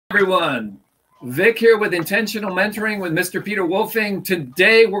Everyone, Vic here with Intentional Mentoring with Mr. Peter Wolfing.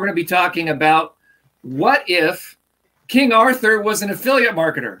 Today we're going to be talking about what if King Arthur was an affiliate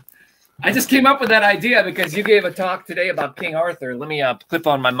marketer. I just came up with that idea because you gave a talk today about King Arthur. Let me clip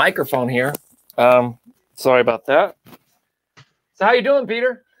on my microphone here. Sorry about that. So how you doing,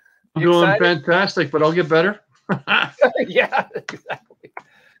 Peter? I'm doing fantastic, but I'll get better. Yeah, exactly.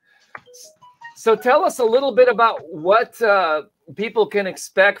 So tell us a little bit about what people can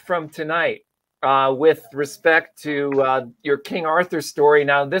expect from tonight with respect to your King Arthur story.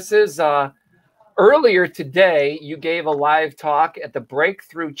 Now, this is earlier today, you gave a live talk at the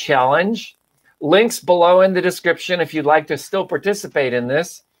Breakthrough Challenge. Links below in the description if you'd like to still participate in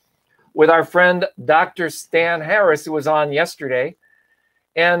this with our friend Dr. Stan Harris, who was on yesterday.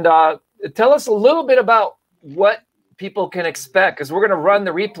 And tell us a little bit about what people can expect, because we're going to run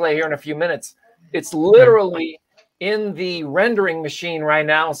the replay here in a few minutes. It's literally in the rendering machine right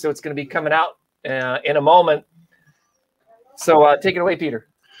now, so it's going to be coming out in a moment. So take it away, Peter.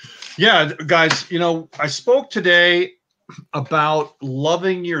 Yeah, guys, you know, I spoke today about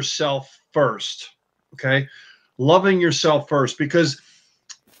loving yourself first, okay? Loving yourself first, because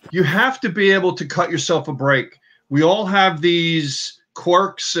you have to be able to cut yourself a break. We all have these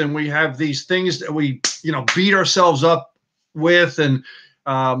quirks and we have these things that we, you know, beat ourselves up with. And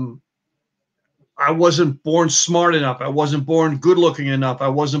I wasn't born smart enough. I wasn't born good looking enough. I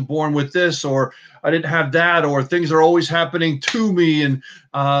wasn't born with this, or I didn't have that, or things are always happening to me. And,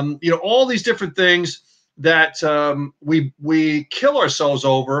 you know, all these different things that we kill ourselves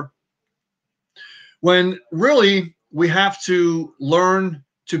over, when really we have to learn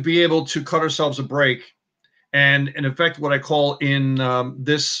to be able to cut ourselves a break. And in effect, what I call in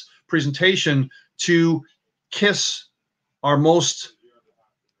this presentation, to kiss our most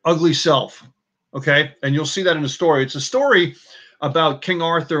ugly self. Okay, and you'll see that in the story. It's a story about King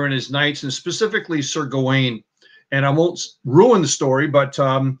Arthur and his knights, and specifically Sir Gawain. And I won't ruin the story, but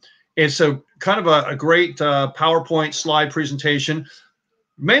it's a kind of a great PowerPoint slide presentation,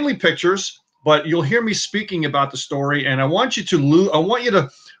 mainly pictures. But you'll hear me speaking about the story, and I want you to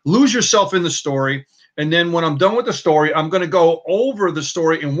lose yourself in the story. And then when I'm done with the story, I'm going to go over the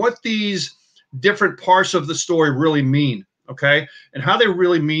story and what these different parts of the story really mean. Okay, and how they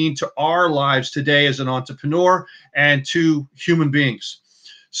really mean to our lives today as an entrepreneur and to human beings.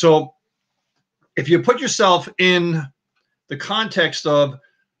 So if you put yourself in the context of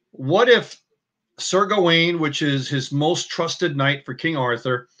what if Sir Gawain, which is his most trusted knight for King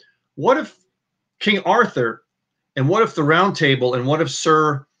Arthur, what if King Arthur, and what if the Round Table, and what if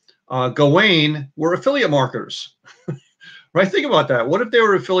Sir Gawain were affiliate marketers? Right? Think about that. What if they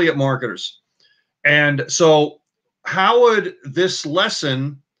were affiliate marketers? And so how would this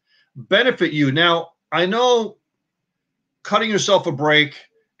lesson benefit you? Now, I know cutting yourself a break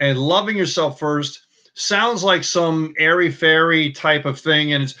and loving yourself first sounds like some airy-fairy type of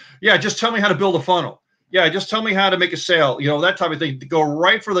thing. And it's, yeah, just tell me how to build a funnel. Yeah, just tell me how to make a sale. You know, that type of thing. To go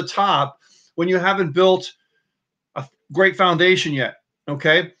right for the top when you haven't built a great foundation yet,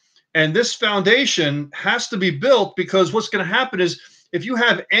 okay? And this foundation has to be built, because what's going to happen is, if you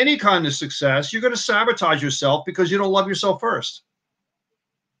have any kind of success, you're going to sabotage yourself because you don't love yourself first.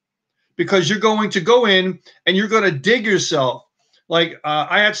 Because you're going to go in and you're going to dig yourself. Like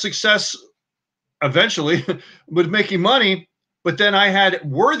I had success eventually with making money, but then I had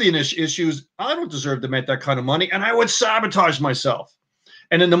worthiness issues. I don't deserve to make that kind of money. And I would sabotage myself.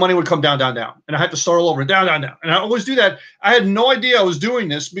 And then the money would come down, down, down. And I had to start all over, down, down, down. And I always do that. I had no idea I was doing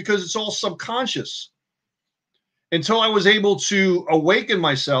this because it's all subconscious. Until I was able to awaken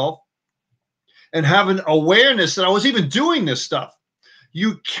myself and have an awareness that I was even doing this stuff.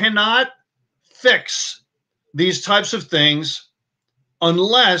 You cannot fix these types of things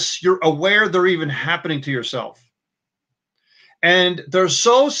unless you're aware they're even happening to yourself. And they're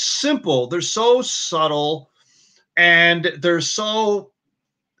so simple, they're so subtle, and they're so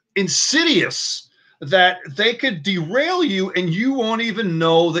insidious that they could derail you and you won't even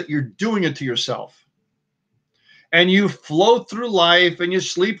know that you're doing it to yourself. And you float through life and you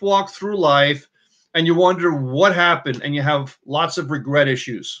sleepwalk through life and you wonder what happened, and you have lots of regret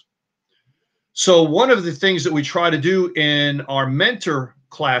issues. So one of the things that we try to do in our mentor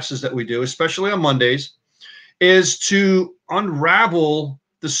classes that we do, especially on Mondays, is to unravel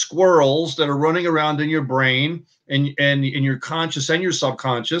the squirrels that are running around in your brain and in your conscious and your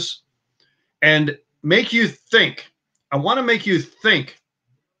subconscious, and make you think. I want to make you think.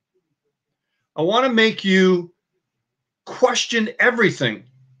 I want to make you question everything.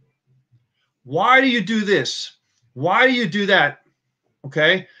 Why do you do this? Why do you do that?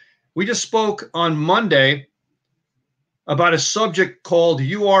 Okay. We just spoke on Monday about a subject called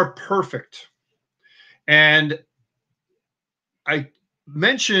You Are Perfect. And I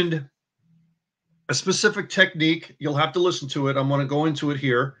mentioned a specific technique. You'll have to listen to it. I'm going to go into it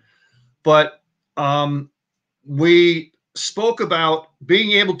here. But we spoke about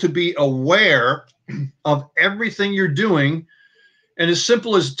being able to be aware of everything you're doing. And as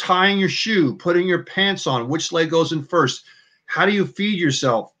simple as tying your shoe, putting your pants on, which leg goes in first, how do you feed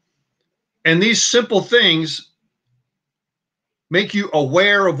yourself? And these simple things make you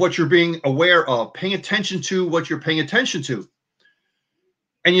aware of what you're being aware of, paying attention to what you're paying attention to.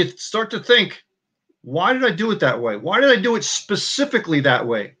 And you start to think, why did I do it that way? Why did I do it specifically that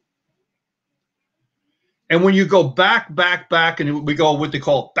way? And when you go back, and we go what they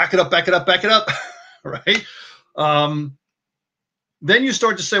call back it up, right? Then you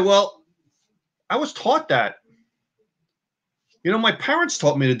start to say, well, I was taught that. You know, my parents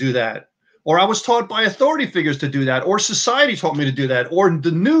taught me to do that. Or I was taught by authority figures to do that. Or society taught me to do that. Or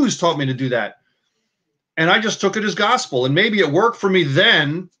the news taught me to do that. And I just took it as gospel. And maybe it worked for me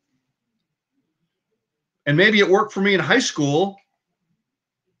then. And maybe it worked for me in high school.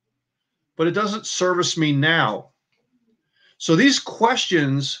 But it doesn't service me now. So these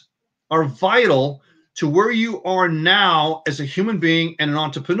questions are vital to where you are now as a human being and an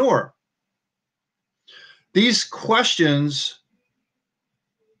entrepreneur. These questions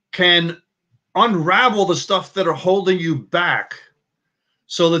can unravel the stuff that are holding you back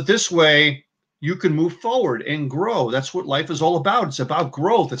so that this way you can move forward and grow. That's what life is all about. It's about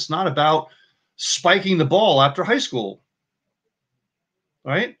growth. It's not about spiking the ball after high school,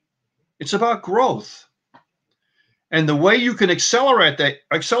 right? It's about growth. And the way you can accelerate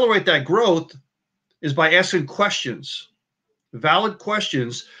that growth is by asking questions, valid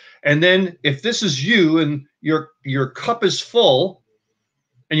questions. And then if this is you and your cup is full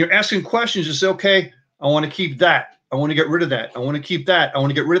and you're asking questions, you say, okay, I want to keep that. I want to get rid of that. I want to keep that. I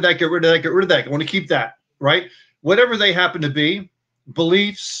want to get rid of that, get rid of that, get rid of that. I want to keep that, right? Whatever they happen to be,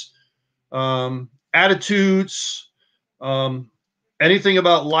 beliefs, attitudes, anything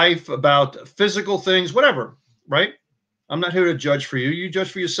about life, about physical things, whatever, right? I'm not here to judge for you. You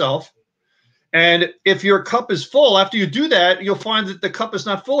judge for yourself. And if your cup is full, after you do that, you'll find that the cup is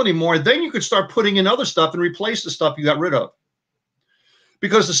not full anymore. Then you could start putting in other stuff and replace the stuff you got rid of.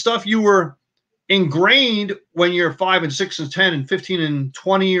 Because the stuff you were ingrained when you're 5 and 6 and 10 and 15 and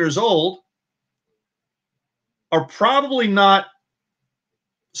 20 years old are probably not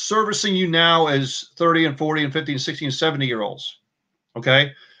servicing you now as 30 and 40 and 50 and 60 and 70-year-olds.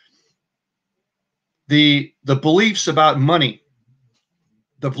 Okay? The beliefs about money,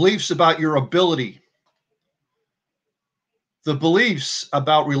 the beliefs about your ability, the beliefs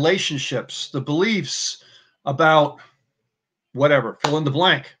about relationships, the beliefs about whatever, fill in the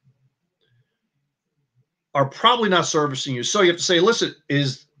blank, are probably not servicing you. So you have to say, listen,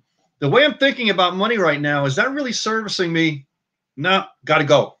 is the way I'm thinking about money right now, is that really servicing me? No, got to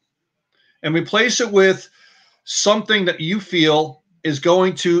go. And replace it with something that you feel is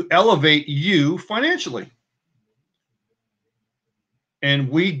going to elevate you financially. And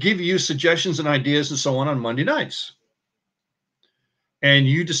we give you suggestions and ideas and so on Monday nights. And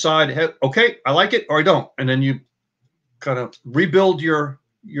you decide, hey, okay, I like it or I don't. And then you kind of rebuild your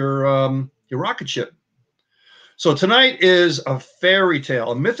rocket ship. So tonight is a fairy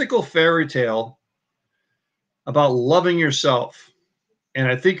tale, a mythical fairy tale about loving yourself. And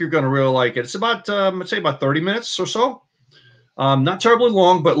I think you're going to really like it. It's about, I'd say about 30 minutes or so. Not terribly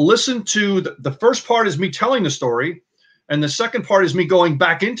long, but listen to the first part is me telling the story. And the second part is me going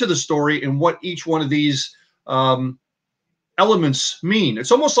back into the story and what each one of these elements mean.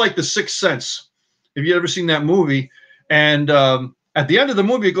 It's almost like The Sixth Sense. Have you ever seen that movie? And at the end of the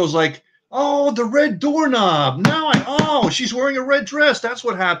movie, it goes like, oh, the red doorknob. Oh, she's wearing a red dress. That's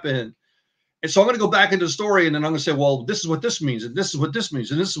what happened. And so I'm going to go back into the story, and then I'm going to say, well, this is what this means, and this is what this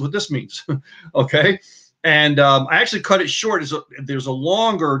means, and this is what this means. Okay? And I actually cut it short. There's a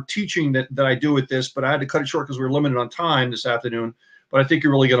longer teaching that I do with this, but I had to cut it short because we were limited on time this afternoon. But I think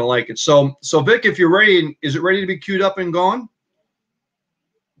you're really going to like it. So Vic, if you're ready, is it ready to be queued up and gone?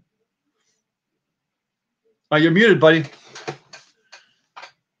 You're muted, buddy.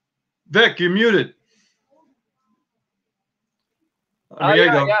 Vic, you're muted.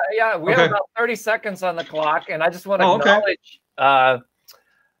 Yeah. We have about 30 seconds on the clock, and I just want to acknowledge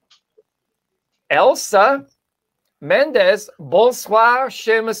Elsa Mendes. Bonsoir,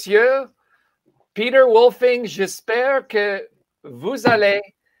 cher monsieur. Peter Wolfing, j'espère que vous allez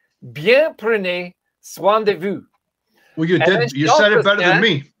bien. Prenez soin de vous. Well, you did. You said it better than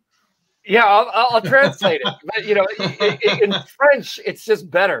me. Yeah, I'll translate it. But, you know, in French, it's just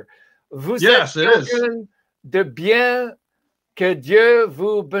better. Vous yes, it is. de bien, que Dieu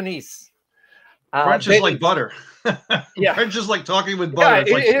vous bénisse. French is like butter. Yeah. French is like talking with butter. Yeah,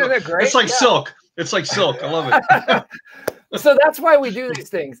 It's like, isn't it great? it's like Yeah. silk. It's like silk. I love it. So that's why we do these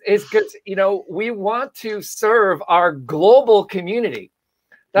things, is because, you know, we want to serve our global community.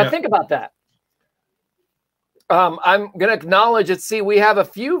 Now, think about that. I'm going to acknowledge it. See, we have a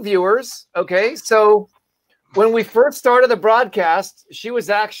few viewers. Okay. So when we first started the broadcast, she was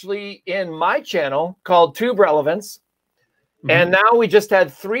actually in my channel called Tube Relevance. And now we just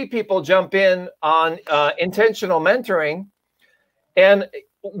had 3 people jump in on intentional mentoring. And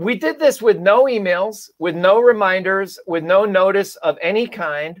we did this with no emails, with no reminders, with no notice of any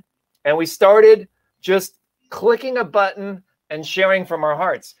kind. And we started just clicking a button and sharing from our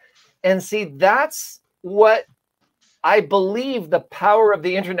hearts. And see, that's what I believe the power of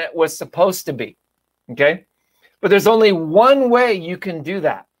the internet was supposed to be. Okay. But there's only one way you can do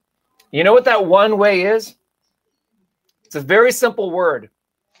that. You know what that one way is? It's a very simple word.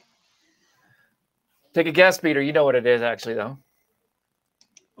 Take a guess, Peter. You know what it is, actually, though.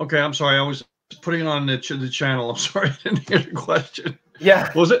 Okay, I'm sorry. I was putting on the channel. I'm sorry. I didn't hear the question. Yeah.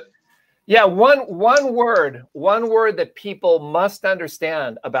 What was it? Yeah, one word that people must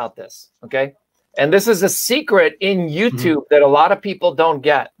understand about this, okay? And this is a secret in YouTube that a lot of people don't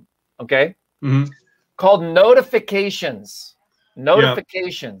get, okay? Called notifications.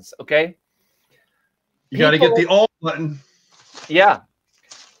 Notifications, okay? You got to get the all button. Yeah.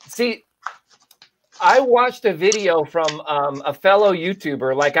 See, I watched a video from a fellow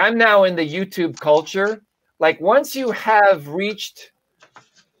YouTuber. Like, I'm now in the YouTube culture. Like, once you have reached,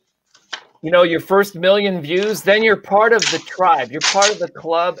 you know, your first 1 million views, then you're part of the tribe. You're part of the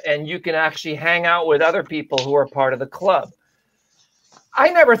club, and you can actually hang out with other people who are part of the club. I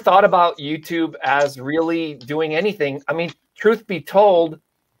never thought about YouTube as really doing anything. I mean, truth be told,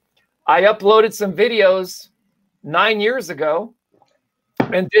 I uploaded some videos 9 years ago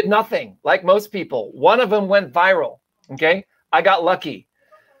and did nothing, like most people. One of them went viral, okay? I got lucky.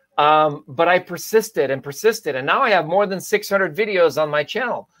 But I persisted and persisted, and now I have more than 600 videos on my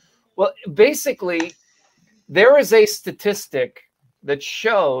channel. Well, basically, there is a statistic that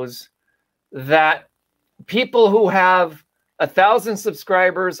shows that people who have 1,000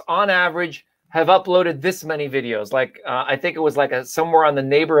 subscribers on average have uploaded this many videos. Like, I think it was like somewhere on the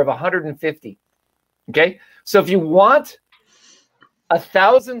neighbor of 150. Okay. So if you want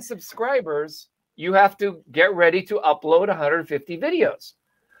 1,000 subscribers, you have to get ready to upload 150 videos.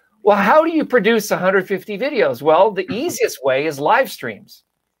 Well, how do you produce 150 videos? Well, the easiest way is live streams,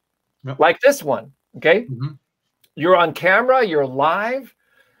 like this one. Okay. You're on camera, you're live,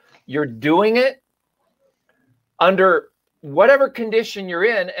 you're doing it under whatever condition you're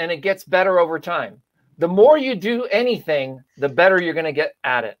in, and it gets better over time. The more you do anything, the better you're going to get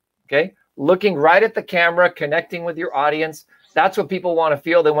at it. Okay. Looking right at the camera, connecting with your audience. That's what people want to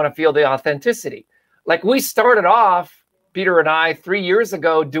feel. They want to feel the authenticity. Like, we started off, Peter and I, 3 years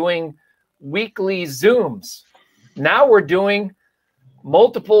ago, doing weekly Zooms. Now we're doing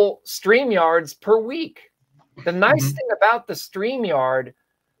multiple StreamYards per week. The nice thing about the StreamYard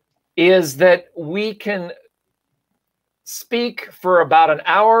is that we can speak for about an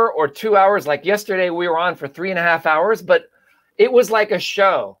hour or 2 hours. Like yesterday, we were on for 3.5 hours, but it was like a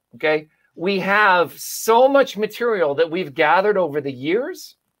show, okay? We have so much material that we've gathered over the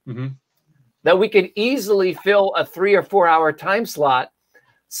years that we could easily fill a 3 or 4 hour time slot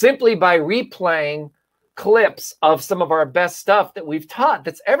simply by replaying clips of some of our best stuff that we've taught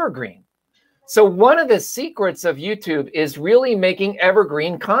that's evergreen. So one of the secrets of YouTube is really making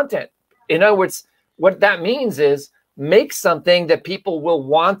evergreen content. In other words, what that means is make something that people will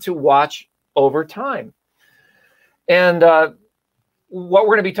want to watch over time. And what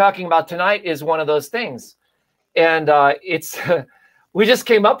we're going to be talking about tonight is one of those things. And it's we just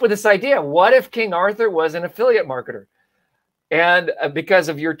came up with this idea. What if King Arthur was an affiliate marketer? And because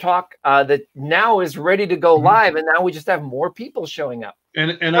of your talk, that now is ready to go live, and now we just have more people showing up.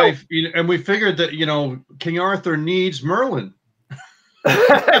 And we figured that, you know, King Arthur needs Merlin.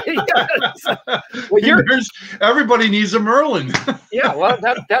 Well, everybody needs a Merlin. Yeah, well,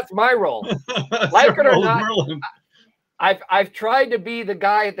 that's my role. Like it or not, I've tried to be the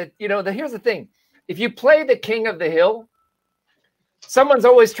guy that, you know, here's the thing. If you play the king of the hill, someone's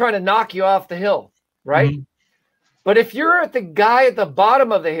always trying to knock you off the hill, right? But if you're the guy at the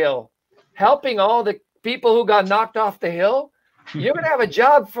bottom of the hill, helping all the people who got knocked off the hill, you're going to have a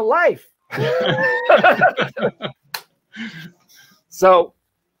job for life. So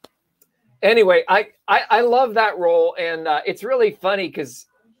anyway, I love that role. And it's really funny because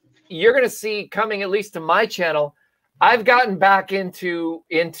you're going to see coming, at least to my channel, I've gotten back into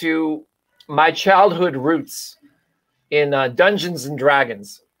my childhood roots in Dungeons and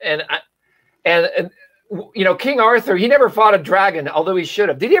Dragons, and you know, King Arthur, he never fought a dragon, although he should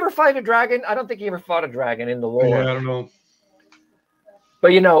have. Did he ever fight a dragon? I don't think he ever fought a dragon in the lore. Yeah, I don't know.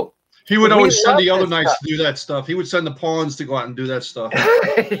 But you know, he would always send the other knights to do that stuff. He would send the pawns to go out and do that stuff.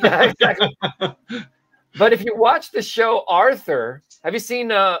 Yeah, exactly. But if you watch the show Arthur, have you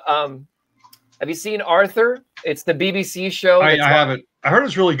seen Arthur? It's the BBC show. I haven't. I heard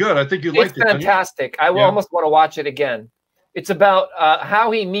it's really good. I think you liked it. It's fantastic. I will almost want to watch it again. It's about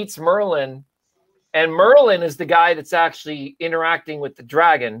how he meets Merlin, and Merlin is the guy that's actually interacting with the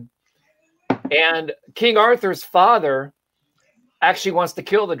dragon. And King Arthur's father actually wants to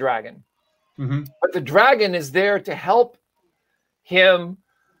kill the dragon. Mm-hmm. But the dragon is there to help him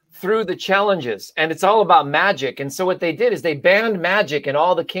through the challenges. And it's all about magic. And so what they did is they banned magic in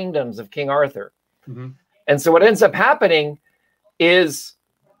all the kingdoms of King Arthur. Mm-hmm. And so what ends up happening is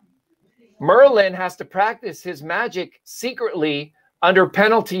Merlin has to practice his magic secretly under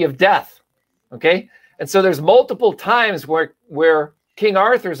penalty of death. Okay. And so there's multiple times where King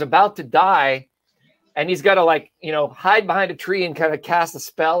Arthur's about to die, and he's got to, like, you know, hide behind a tree and kind of cast a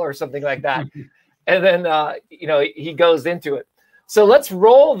spell or something like that. And then, you know, he goes into it. So let's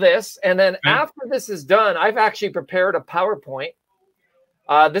roll this. And then after this is done, I've actually prepared a PowerPoint.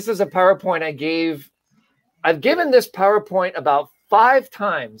 This is a PowerPoint I've given this PowerPoint about 5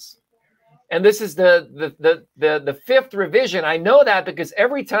 times. And this is the 5th revision. I know that because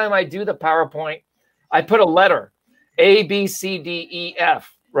every time I do the PowerPoint, I put a letter, A, B, C, D, E,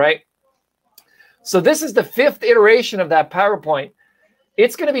 F, right? So this is the 5th iteration of that PowerPoint.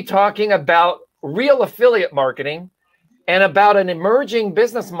 It's going to be talking about real affiliate marketing and about an emerging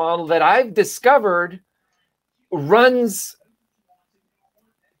business model that I've discovered runs,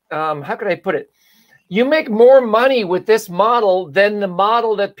 how could I put it? You make more money with this model than the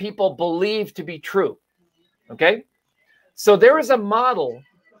model that people believe to be true, okay? So there is a model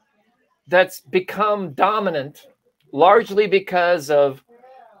that's become dominant largely because of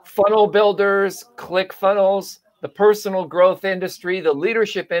funnel builders, ClickFunnels, the personal growth industry, the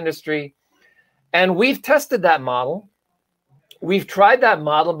leadership industry. And we've tested that model. We've tried that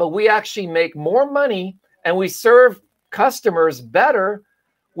model, but we actually make more money and we serve customers better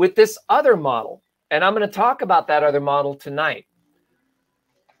with this other model. And I'm going to talk about that other model tonight.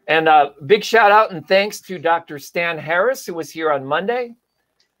 And big shout out and thanks to Dr. Stan Harris, who was here on Monday.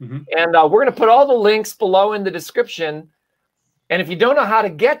 Mm-hmm. And we're going to put all the links below in the description. And if you don't know how to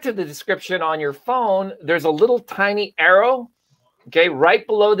get to the description on your phone, there's a little tiny arrow. Okay, right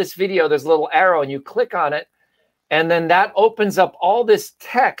below this video, there's a little arrow, and you click on it. And then that opens up all this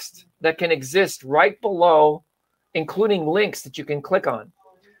text that can exist right below, including links that you can click on.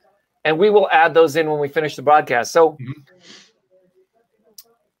 And we will add those in when we finish the broadcast. So,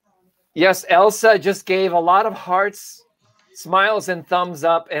 yes, Elsa just gave a lot of hearts, smiles, and thumbs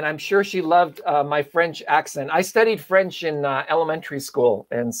up. And I'm sure she loved my French accent. I studied French in elementary school.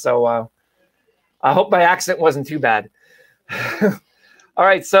 And so I hope my accent wasn't too bad. All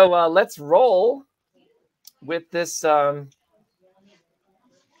right, so let's roll with this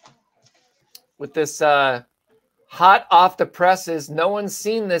hot off the presses. No one's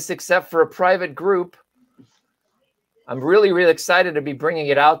seen this except for a private group. I'm really, really excited to be bringing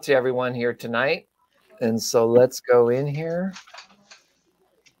it out to everyone here tonight. And so let's go in here.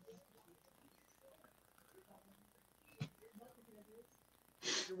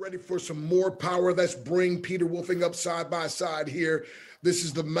 Ready for some more power? Let's bring Peter Wolfing up side by side here. This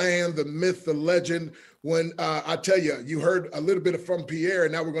is the man, the myth, the legend. When I tell you, you heard a little bit from Pierre,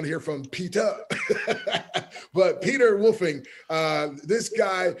 and now we're going to hear from Peter. But Peter Wolfing, this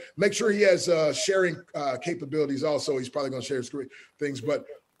guy, make sure he has sharing capabilities also. He's probably going to share things. But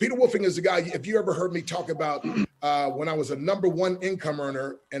Peter Wolfing is the guy, if you ever heard me talk about when I was a #1 income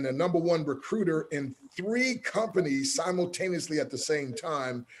earner and a #1 recruiter in 3 companies simultaneously at the same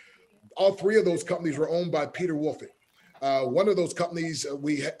time, all 3 of those companies were owned by Peter Wolfing. One of those companies,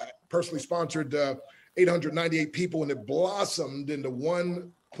 we personally sponsored 898 people, and it blossomed into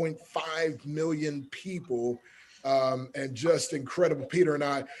 1.5 million people, and just incredible. Peter and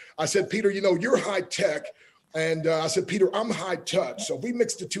I said, Peter, you know, you're high tech. And I said, Peter, I'm high touch. So we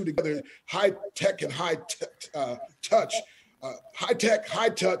mixed the two together, high tech and high touch. High tech, high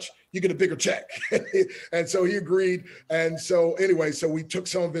touch, you get a bigger check. And so he agreed. And so anyway, so we took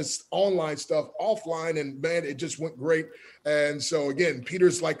some of his online stuff offline, and man, it just went great. And so again,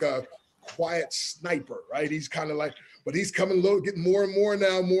 Peter's like a quiet sniper, right? He's kind of like, but he's coming low, getting more and more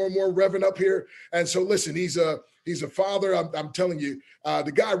now, more and more revving up here. And so listen, he's a father. I'm telling you,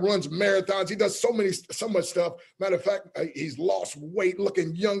 the guy runs marathons. He does so much stuff. Matter of fact, he's lost weight,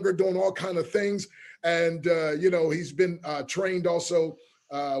 looking younger, doing all kind of things. And, he's been trained also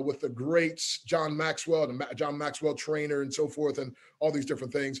with the greats, John Maxwell, the John Maxwell trainer and so forth, and all these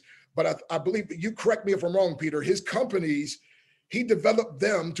different things. But I believe, you correct me if I'm wrong, Peter, his companies, he developed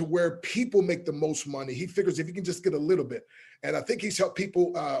them to where people make the most money. He figures if you can just get a little bit. And I think he's helped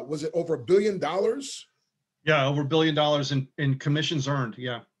people, was it over $1 billion? Yeah, over $1 billion in commissions earned.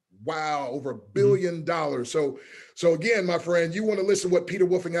 Yeah. Wow, over $1 billion. So again, my friend, you want to listen to what Peter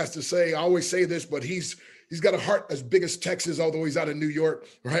Wolfing has to say. I always say this, but he's got a heart as big as Texas, although he's out of New York,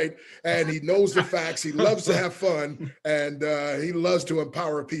 right? And he knows the facts. He loves to have fun, and he loves to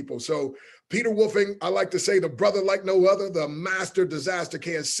empower people. So Peter Wolfing, I like to say, the brother like no other, the master disaster,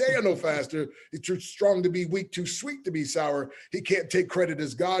 can't say it no faster. He's too strong to be weak, too sweet to be sour. He can't take credit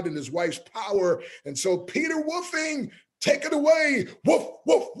as God and his wife's power. And so Peter Wolfing, take it away. Woof,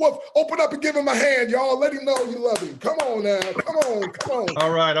 woof, woof. Open up and give him a hand, y'all. Let him know you love him. Come on now. Come on.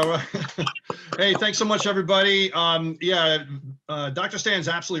 All right. Hey, thanks so much, everybody. Dr. Stan's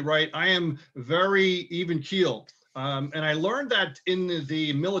absolutely right. I am very even keel. And I learned that in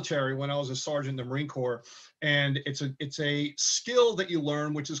the military when I was a sergeant in the Marine Corps. And it's a skill that you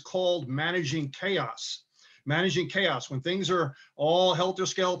learn, which is called managing chaos. Managing chaos. When things are all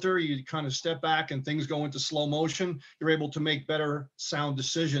helter-skelter, you kind of step back and things go into slow motion. You're able to make better sound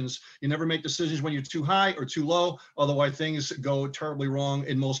decisions. You never make decisions when you're too high or too low. Otherwise, things go terribly wrong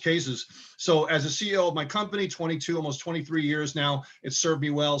in most cases. So as a CEO of my company, 22, almost 23 years now, it's served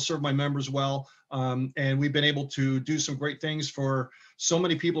me well, served my members well. And we've been able to do some great things for so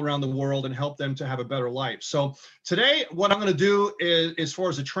many people around the world and help them to have a better life. So today, what I'm going to do is, as far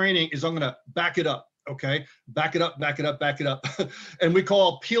as the training, is I'm going to back it up. Okay, back it up. And we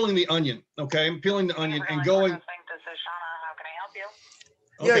call peeling the onion. Okay, peeling the onion and going. This is Shauna. How can I help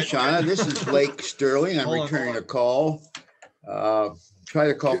you? Yeah, Shauna, this is Blake Sterling. I'm returning a call. Try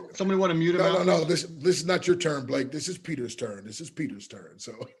to call. Somebody want to mute him? No. This is not your turn, Blake. This is Peter's turn.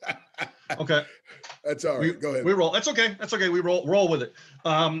 So okay, that's all right. Go ahead. We roll. That's okay. We roll with it.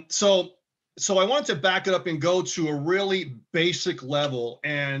 So I wanted to back it up and go to a really basic level.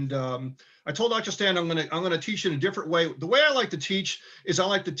 And I told Dr. Stan I'm gonna teach in a different way. The way I like to teach is I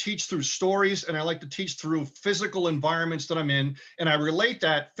like to teach through stories, and I like to teach through physical environments that I'm in, and I relate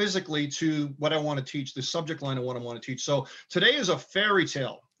that physically to what I want to teach, the subject line of what I want to teach. So today is a fairy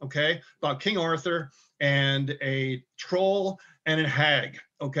tale, okay, about King Arthur and a troll and a hag,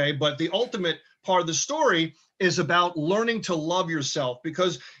 okay? But the ultimate part of the story is about learning to love yourself,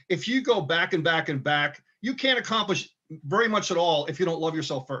 because if you go back and back and back, you can't accomplish very much at all if you don't love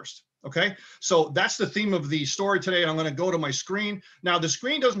yourself first. Okay, so that's the theme of the story today. And I'm going to go to my screen. Now, the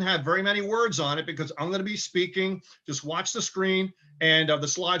screen doesn't have very many words on it because I'm going to be speaking. Just watch the screen, and the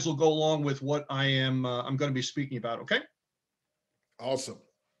slides will go along with what I'm going to be speaking about. Okay. Awesome.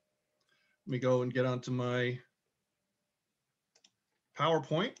 Let me go and get onto my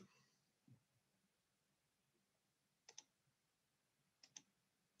PowerPoint.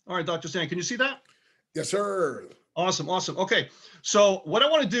 All right, Dr. Stan, can you see that? Yes, sir. Awesome. Okay. So what I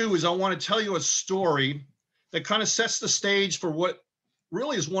want to do is I want to tell you a story that kind of sets the stage for what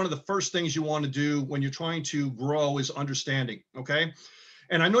really is one of the first things you want to do when you're trying to grow is understanding. Okay.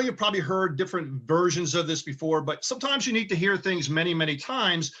 And I know you've probably heard different versions of this before, but sometimes you need to hear things many, many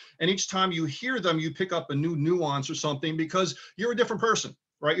times. And each time you hear them, you pick up a new nuance or something because you're a different person,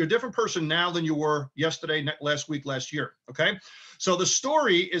 right? You're a different person now than you were yesterday, last week, last year. Okay. So the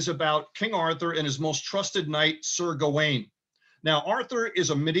story is about King Arthur and his most trusted knight, Sir Gawain. Now, Arthur is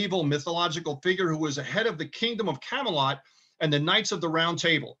a medieval mythological figure who was a head of the kingdom of Camelot and the Knights of the Round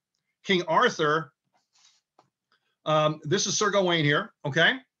Table. King Arthur, this is Sir Gawain here,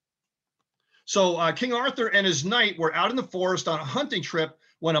 okay? So King Arthur and his knight were out in the forest on a hunting trip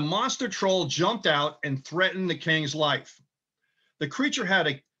when a monster troll jumped out and threatened the king's life. The creature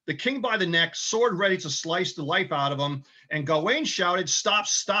had the king by the neck, sword ready to slice the life out of him, and Gawain shouted, "Stop,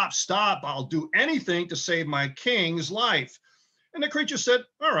 stop, stop. I'll do anything to save my king's life." And the creature said,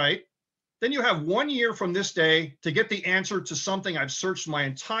 "All right, then you have 1 year from this day to get the answer to something I've searched my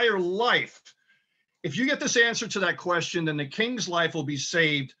entire life. If you get this answer to that question, then the king's life will be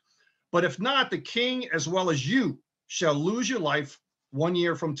saved. But if not, the king as well as you shall lose your life 1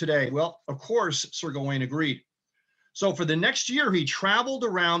 year from today." Well, of course, Sir Gawain agreed. So for the next year, he traveled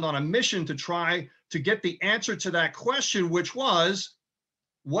around on a mission to try to get the answer to that question, which was,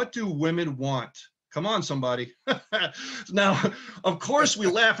 what do women want? Come on, somebody. Now, of course, we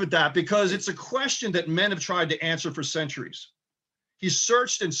laugh at that because it's a question that men have tried to answer for centuries. He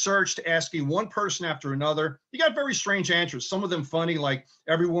searched and searched, asking one person after another. He got very strange answers, some of them funny, like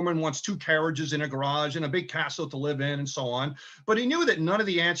every woman wants 2 carriages in a garage and a big castle to live in and so on. But he knew that none of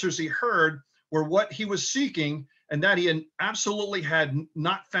the answers he heard were what he was seeking and that he absolutely had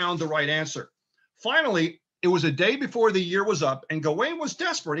not found the right answer. Finally, it was a day before the year was up and Gawain was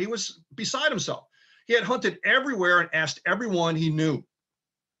desperate. He was beside himself. He had hunted everywhere and asked everyone he knew.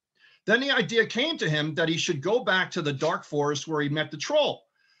 Then the idea came to him that he should go back to the dark forest where he met the troll.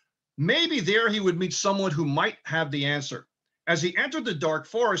 Maybe there he would meet someone who might have the answer. As he entered the dark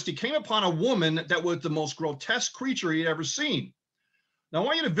forest, he came upon a woman that was the most grotesque creature he had ever seen. Now, I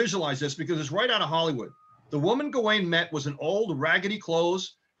want you to visualize this because it's right out of Hollywood. The woman Gawain met was in old, raggedy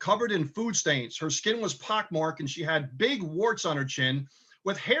clothes, covered in food stains. Her skin was pockmarked, and she had big warts on her chin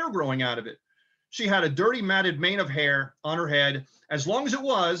with hair growing out of it. She had a dirty, matted mane of hair on her head, as long as it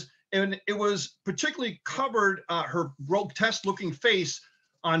was, and it was particularly covered her grotesque-looking face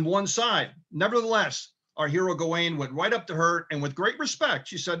on one side. Nevertheless, our hero Gawain went right up to her, and with great respect,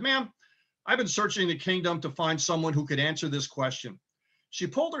 she said, "Ma'am, I've been searching the kingdom to find someone who could answer this question." She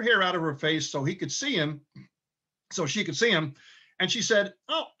pulled her hair out of her face so she could see him, and she said,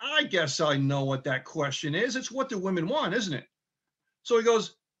 "Oh, I guess I know what that question is. It's what do women want, isn't it?" So he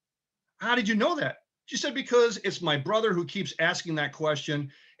goes, "How did you know that?" She said, "Because it's my brother who keeps asking that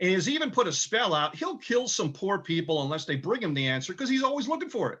question, and he has even put a spell out. He'll kill some poor people unless they bring him the answer because he's always looking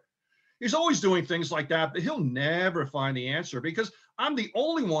for it. He's always doing things like that, but he'll never find the answer because I'm the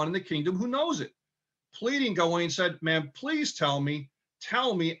only one in the kingdom who knows it." Pleading, Gawain said, "Ma'am, please tell me,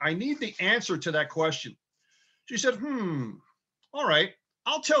 I need the answer to that question." She said, "All right,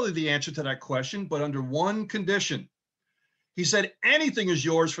 I'll tell you the answer to that question, but under one condition." He said, "Anything is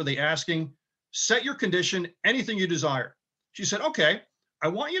yours for the asking. Set your condition, anything you desire." She said, "Okay, I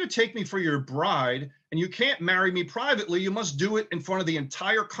want you to take me for your bride, and you can't marry me privately. You must do it in front of the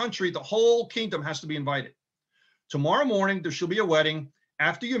entire country. The whole kingdom has to be invited. Tomorrow morning, there shall be a wedding.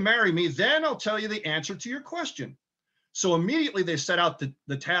 After you marry me, then I'll tell you the answer to your question." So immediately they set out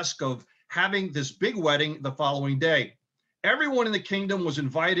the task of having this big wedding the following day. Everyone in the kingdom was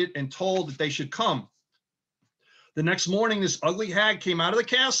invited and told that they should come. The next morning, this ugly hag came out of the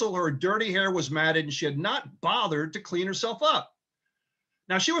castle. Her dirty hair was matted, and she had not bothered to clean herself up.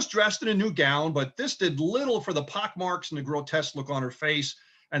 Now, she was dressed in a new gown, but this did little for the pockmarks and the grotesque look on her face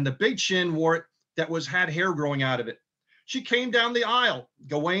and the big chin wart that had hair growing out of it. She came down the aisle.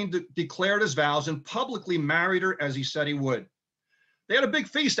 Gawain declared his vows and publicly married her as he said he would. They had a big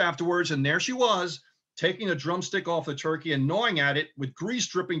feast afterwards, and there she was, taking a drumstick off the turkey and gnawing at it with grease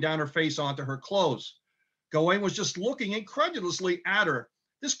dripping down her face onto her clothes. Gawain was just looking incredulously at her,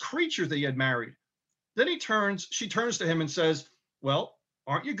 this creature that he had married. Then she turns to him and says, "Well,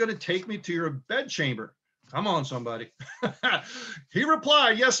 aren't you going to take me to your bedchamber? Come on, somebody." He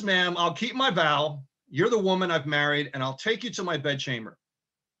replied, "Yes, ma'am, I'll keep my vow. You're the woman I've married, and I'll take you to my bedchamber."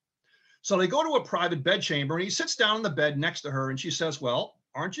 So they go to a private bedchamber, and he sits down on the bed next to her, and she says, "Well,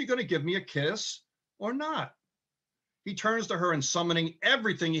 aren't you going to give me a kiss or not?" He turns to her and, summoning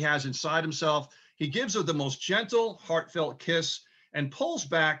everything he has inside himself, he gives her the most gentle, heartfelt kiss and pulls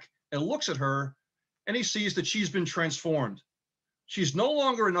back and looks at her, and he sees that she's been transformed. She's no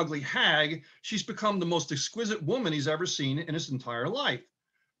longer an ugly hag. She's become the most exquisite woman he's ever seen in his entire life.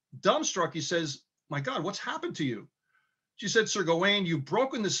 Dumbstruck, he says, "My God, what's happened to you?" She said, "Sir Gawain, you've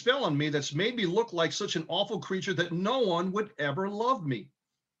broken the spell on me that's made me look like such an awful creature that no one would ever love me.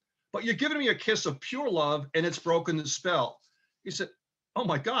 But you've given me a kiss of pure love, and it's broken the spell." He said, "Oh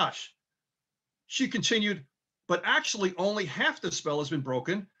my gosh." She continued, "But actually only half the spell has been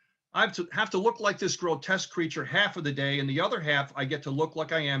broken. I have to look like this grotesque creature half of the day, and the other half I get to look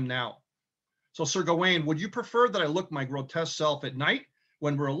like I am now. So, Sir Gawain, would you prefer that I look my grotesque self at night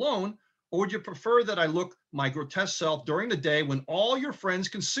when we're alone, or would you prefer that I look my grotesque self during the day when all your friends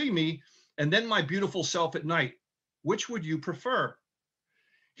can see me, and then my beautiful self at night? Which would you prefer?"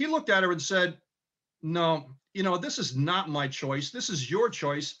 He looked at her and said, "No, this is not my choice. This is your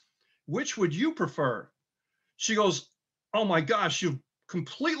choice. Which would you prefer?" She goes, "Oh my gosh, you've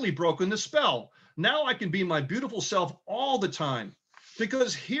completely broken the spell. Now I can be my beautiful self all the time."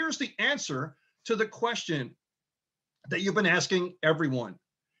 Because here's the answer to the question that you've been asking everyone.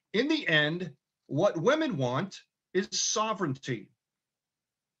 In the end, what women want is sovereignty.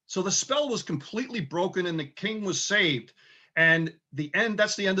 So the spell was completely broken and the king was saved. And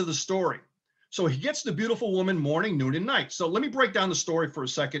that's the end of the story. So he gets the beautiful woman morning, noon, and night. So let me break down the story for a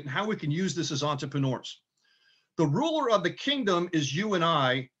second and how we can use this as entrepreneurs. The ruler of the kingdom is you and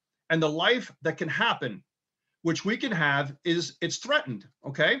I, And the life that can happen, which we can have, it's threatened,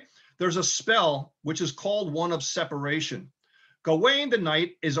 okay? There's a spell which is called one of separation. Gawain the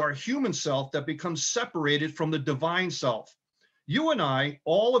Knight is our human self that becomes separated from the divine self. You and I,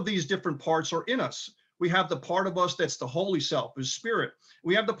 all of these different parts are in us. We have the part of us that's the holy self, is spirit.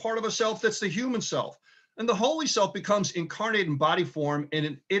 We have the part of ourself that's the human self. And the holy self becomes incarnate in body form,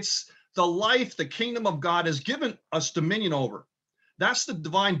 and it's the life the kingdom of God has given us dominion over. That's the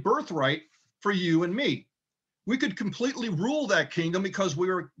divine birthright for you and me. We could completely rule that kingdom because we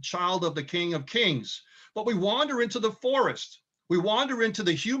are a child of the King of Kings. But we wander into the forest. We wander into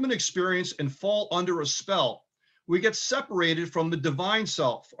the human experience and fall under a spell. We get separated from the divine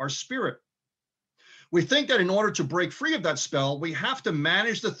self, our spirit. We think that in order to break free of that spell, we have to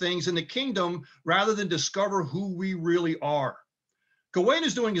manage the things in the kingdom rather than discover who we really are. Gawain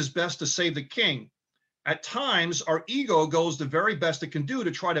is doing his best to save the king. At times, our ego goes the very best it can do to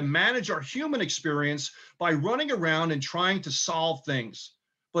try to manage our human experience by running around and trying to solve things.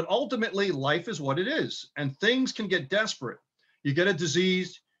 But ultimately, life is what it is, and things can get desperate. You get a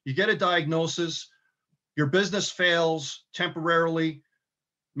disease, you get a diagnosis, your business fails temporarily,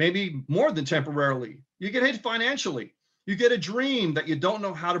 maybe more than temporarily. You get hit financially. You get a dream that you don't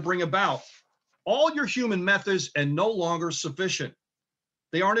know how to bring about. All your human methods are no longer sufficient.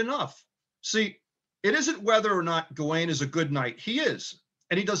 They aren't enough. See, it isn't whether or not Gawain is a good knight. He is,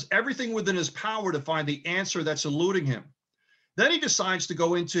 and he does everything within his power to find the answer that's eluding him. Then he decides to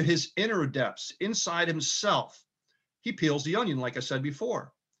go into his inner depths, inside himself. He peels the onion, like I said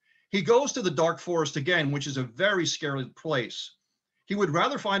before. He goes to the dark forest again, which is a very scary place. He would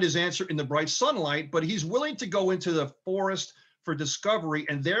rather find his answer in the bright sunlight, but he's willing to go into the forest for discovery,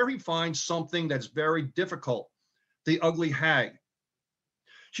 and there he finds something that's very difficult, the ugly hag.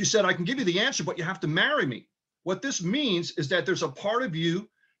 She said, I can give you the answer, but you have to marry me. What this means is that there's a part of you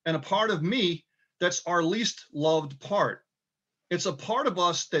and a part of me that's our least loved part. It's a part of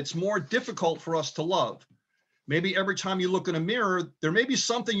us that's more difficult for us to love. Maybe every time you look in a mirror, there may be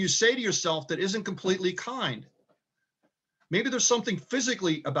something you say to yourself that isn't completely kind. Maybe there's something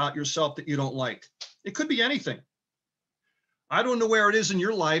physically about yourself that you don't like. It could be anything. I don't know where it is in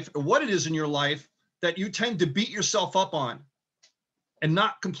your life or what it is in your life that you tend to beat yourself up on and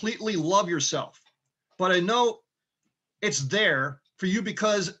not completely love yourself. But I know it's there for you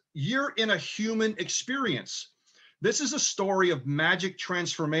because you're in a human experience. This is a story of magic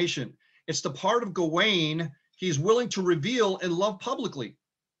transformation. It's the part of Gawain he's willing to reveal and love publicly.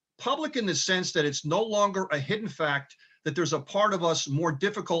 Public in the sense that it's no longer a hidden fact that there's a part of us more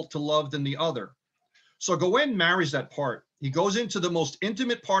difficult to love than the other. So Gawain marries that part. He goes into the most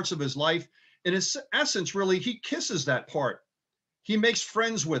intimate parts of his life. In its essence, really, he kisses that part. He makes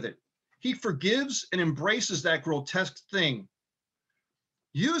friends with it. He forgives and embraces that grotesque thing.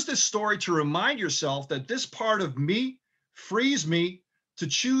 Use this story to remind yourself that this part of me frees me to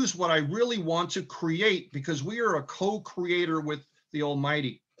choose what I really want to create, because we are a co-creator with the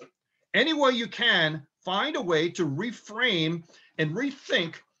Almighty. Any way you can, find a way to reframe and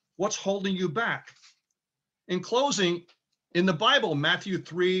rethink what's holding you back. In closing, in the Bible, Matthew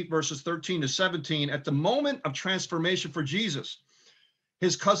 3, verses 13 to 17, at the moment of transformation for Jesus,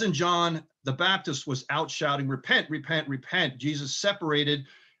 his cousin John the Baptist was out shouting, repent, repent, repent. Jesus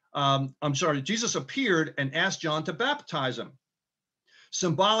appeared and asked John to baptize him.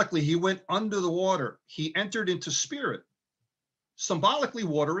 Symbolically, he went under the water. He entered into spirit. Symbolically,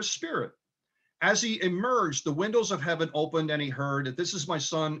 water is spirit. As he emerged, the windows of heaven opened and he heard, this is my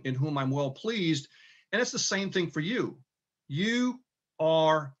son in whom I'm well pleased. And it's the same thing for you. You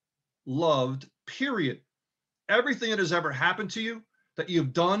are loved, period. Everything that has ever happened to you, that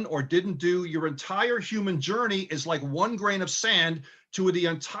you've done or didn't do, your entire human journey is like one grain of sand to the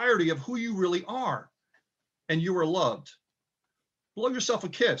entirety of who you really are. And you are loved. Blow yourself a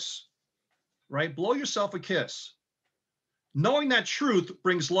kiss, right? Blow yourself a kiss. Knowing that truth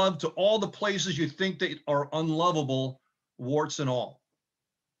brings love to all the places you think that are unlovable, warts and all.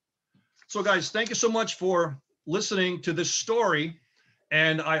 So guys, thank you so much for listening to this story.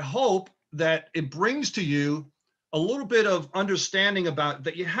 And I hope that it brings to you a little bit of understanding about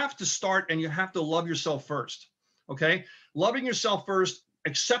that you have to start and you have to love yourself first, okay? Loving yourself first,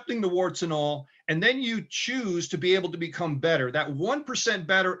 accepting the warts and all, and then you choose to be able to become better. That 1%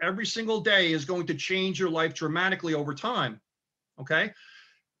 better every single day is going to change your life dramatically over time, okay?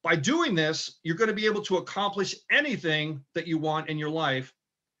 By doing this, you're going to be able to accomplish anything that you want in your life,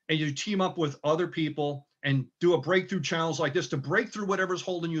 and you team up with other people and do a breakthrough challenge like this to break through whatever's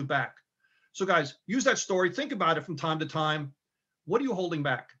holding you back. So guys, use that story. Think about it from time to time. What are you holding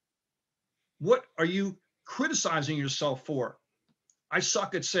back? What are you criticizing yourself for? I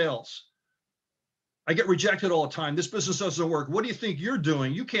suck at sales. I get rejected all the time. This business doesn't work. What do you think you're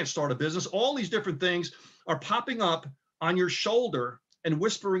doing? You can't start a business. All these different things are popping up on your shoulder and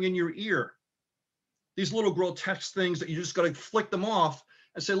whispering in your ear. These little grotesque things that you just got to flick them off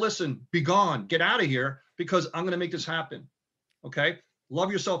and say, listen, be gone, get out of here, because I'm going to make this happen. Okay?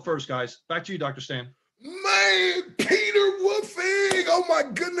 Love yourself first, guys. Back to you, Dr. Stan. Man, Peter Wolfing. Oh my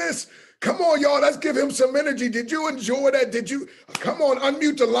goodness. Come on, y'all. Let's give him some energy. Did you enjoy that? Did you come on,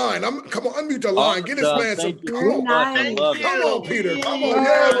 unmute the line? Come on, unmute the line. Get this man some. Come on, come on, Peter. Come on,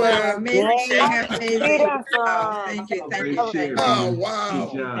 yeah, man. Amazing. Thank you. Oh,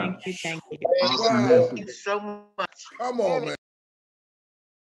 wow. Thank you. Wow. Thank you so much. Come on, man.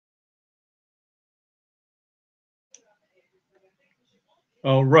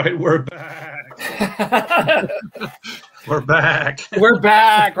 All right, we're back. We're back. We're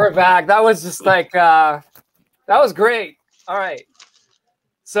back. We're back. That was just like, that was great. All right.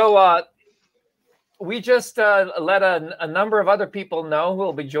 So we just let a number of other people know who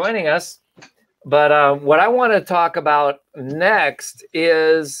will be joining us. But what I want to talk about next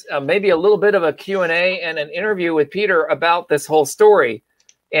is maybe a little bit of a Q&A and an interview with Peter about this whole story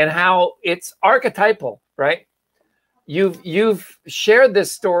and how it's archetypal, right? You've shared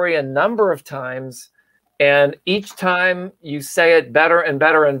this story a number of times, and each time you say it better and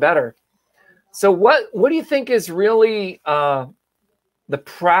better and better. So what do you think is really the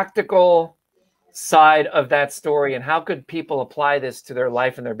practical side of that story, and how could people apply this to their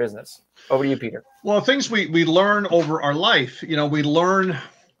life and their business? Over to you, Peter. Well, things we learn over our life, you know, we learn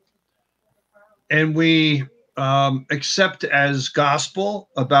and we accept as gospel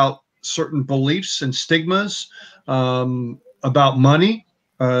about certain beliefs and stigmas about money.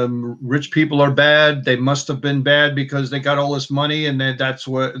 Rich people are bad. They must have been bad because they got all this money, and that's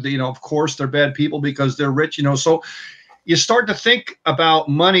what, you know, of course they're bad people because they're rich, you know. So you start to think about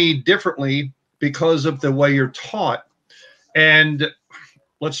money differently because of the way you're taught. And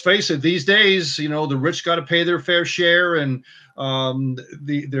let's face it, these days, you know, the rich got to pay their fair share, and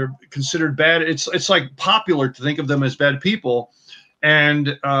they're considered bad. It's like popular to think of them as bad people.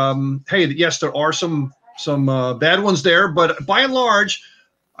 And hey, yes, there are some bad ones there, but by and large,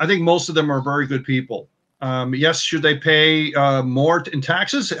 I think most of them are very good people. Yes, should they pay more in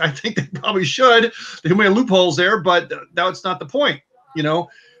taxes? I think they probably should. There may be loopholes there, but that's not the point. You know,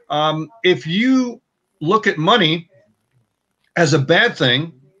 if you look at money as a bad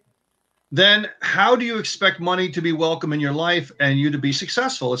thing, then how do you expect money to be welcome in your life and you to be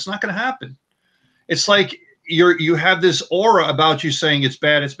successful? It's not going to happen. It's like you have this aura about you saying it's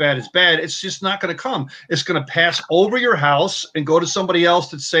bad, it's bad, it's bad. It's just not going to come. It's going to pass over your house and go to somebody else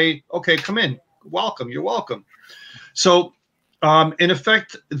that say, okay, come in, welcome, you're welcome. So in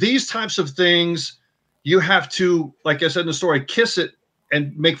effect, these types of things, you have to, like I said in the story, kiss it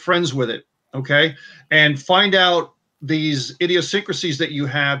and make friends with it, okay? And find out these idiosyncrasies that you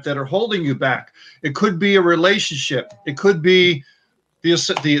have that are holding you back. It could be a relationship. It could be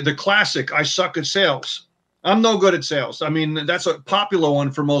the classic, I suck at sales. I'm no good at sales. I mean, that's a popular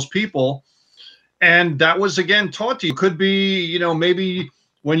one for most people. And that was, again, taught to you. Could be, you know, maybe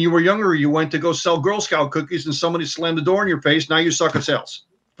when you were younger, you went to go sell Girl Scout cookies and somebody slammed the door in your face. Now you suck at sales.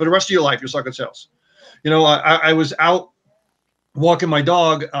 For the rest of your life, you suck at sales. You know, I was out walking my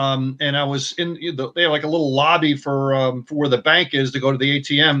dog, and I was in they have like a little lobby for where the bank is to go to the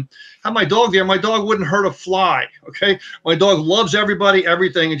ATM. Had my dog there. My dog wouldn't hurt a fly. Okay, my dog loves everybody,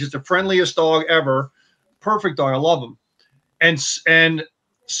 everything, and just the friendliest dog ever. Perfect dog. I love him. And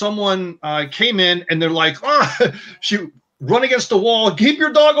someone came in and they're like, oh, she run against the wall. Keep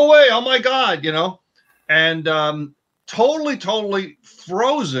your dog away. Oh my God, you know, and totally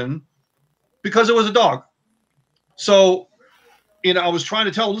frozen because it was a dog. So, you know, I was trying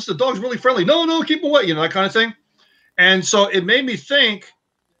to tell them, listen, the dog's really friendly. No, keep him away, you know, that kind of thing. And so it made me think,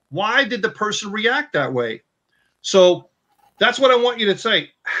 why did the person react that way? So that's what I want you to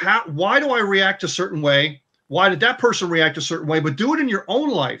say. Why do I react a certain way? Why did that person react a certain way? But do it in your own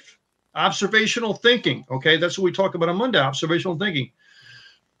life. Observational thinking, okay? That's what we talk about on Monday, observational thinking.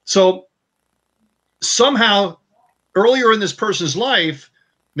 So somehow earlier in this person's life,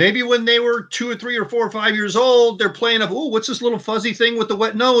 maybe when they were 2 or 3 or 4 or 5 years old, they're playing up, oh, what's this little fuzzy thing with the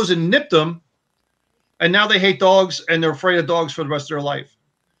wet nose, and nipped them. And now they hate dogs and they're afraid of dogs for the rest of their life.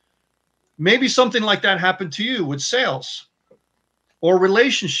 Maybe something like that happened to you with sales or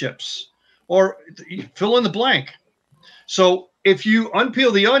relationships or fill in the blank. So if you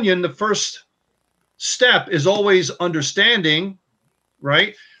unpeel the onion, the first step is always understanding,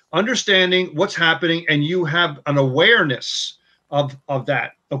 right? Understanding what's happening, and you have an awareness of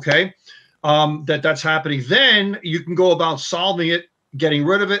that, okay? That's happening. Then you can go about solving it getting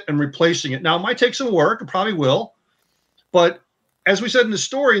rid of it and replacing it. Now, it might take some work. It probably will. But as we said in the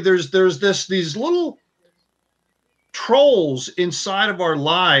story, there's these little trolls inside of our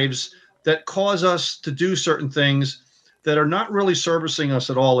lives that cause us to do certain things that are not really servicing us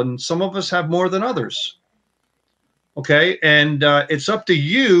at all. And some of us have more than others. Okay. And it's up to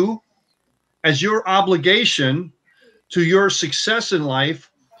you as your obligation to your success in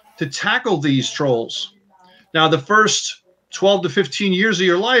life to tackle these trolls. Now, the first 12 to 15 years of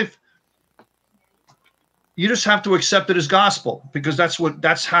your life, you just have to accept it as gospel, because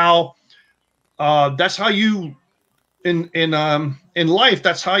that's how you in life,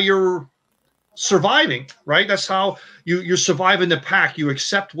 that's how you're surviving, right? That's how you survive in the pack. You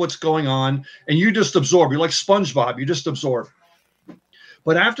accept what's going on and you just absorb. You're like SpongeBob, you just absorb.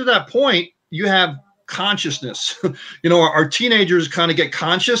 But after that point, you have consciousness. You know, our teenagers kind of get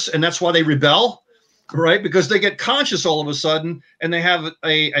conscious, and that's why they rebel, right? Because they get conscious all of a sudden, and they have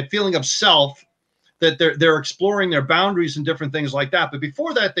a feeling of self, that they're exploring their boundaries and different things like that. But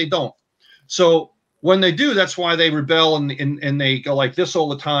before that, they don't. So when they do, that's why they rebel and they go like this all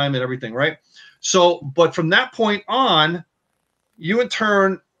the time and everything, right? So, but from that point on, you in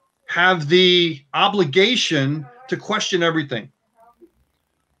turn have the obligation to question everything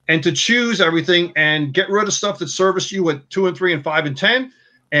and to choose everything and get rid of stuff that serviced you at 2 and 3 and 5 and 10,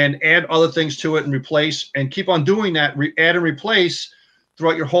 and add other things to it and replace, and keep on doing that, add and replace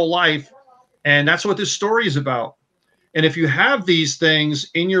throughout your whole life. And that's what this story is about. And if you have these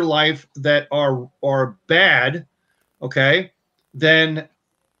things in your life that are bad, okay, then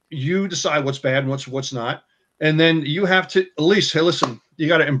you decide what's bad and what's not. And then you have to at least, hey, listen, you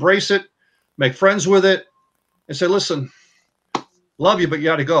got to embrace it, make friends with it, and say, listen, love you, but you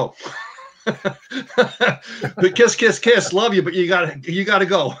got to go. But kiss, kiss, kiss, love you, but you got to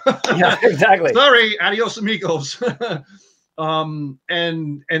go. Yeah, exactly. Sorry, adios amigos. And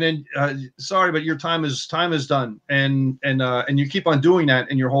then sorry, but your time is done, and you keep on doing that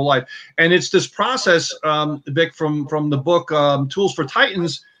in your whole life. And it's this process, Vic, from the book Tools for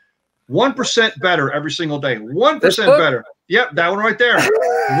Titans. 1% better every single day. 1% better. Yep, that one right there.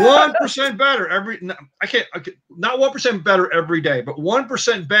 1% better not 1% better every day, but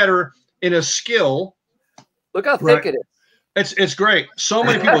 1% better in a skill. Look how thick it is. It's great. So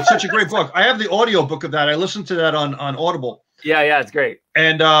many people. It's such a great book. I have the audio book of that. I listened to that on Audible. Yeah, it's great.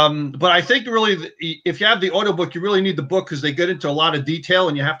 And but I think really, if you have the audio book, you really need the book, because they get into a lot of detail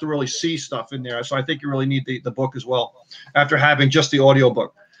and you have to really see stuff in there. So I think you really need the book as well, after having just the audio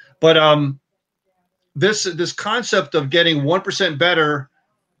book. But this concept of getting 1% better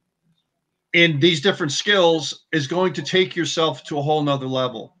in these different skills is going to take yourself to a whole nother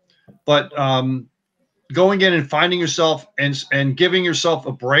level. But going in and finding yourself and giving yourself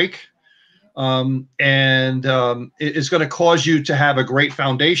a break, it's going to cause you to have a great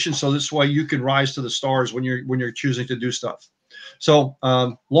foundation. So this way you can rise to the stars when you're choosing to do stuff. So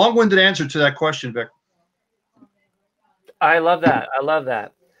long-winded answer to that question, Vic. I love that. I love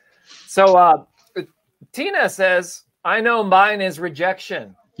that. So Tina says, I know mine is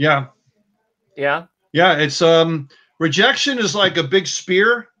rejection. Yeah. Yeah. Yeah. It's rejection is like a big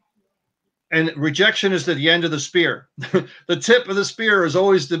spear, and rejection is at the end of the spear. The tip of the spear is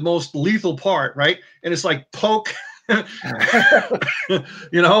always the most lethal part, right? And it's like poke,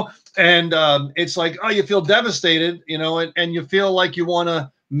 you know, and it's like, oh, you feel devastated, you know, and you feel like you want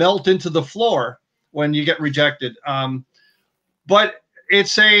to melt into the floor when you get rejected. But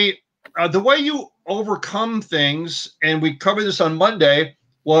it's the way you overcome things, and we covered this on Monday,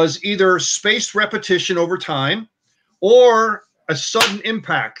 was either spaced repetition over time, or a sudden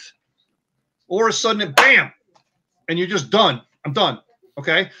impact, or a sudden bam, and you're just done. I'm done.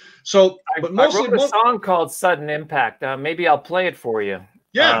 Okay. So, but mostly, I wrote a song called Sudden Impact. Maybe I'll play it for you.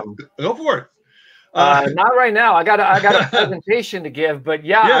 Yeah, go for it. Not right now. I got a presentation to give, but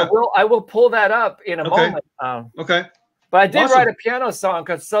yeah. I will pull that up in a moment. Okay. But I did write a piano song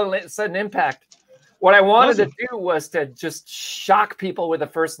called Sudden Impact. What I wanted to do was to just shock people with the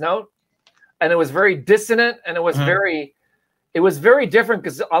first note, and it was very dissonant, and it was very different,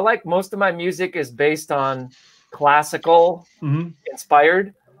 because I like most of my music is based on classical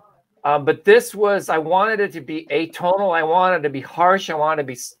inspired. But this was, I wanted it to be atonal. I wanted it to be harsh. I wanted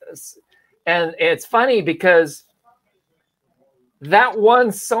it to be, and it's funny because that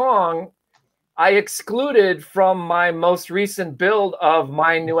one song I excluded from my most recent build of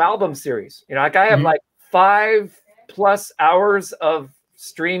my new album series. You know, like I have like 5+ hours of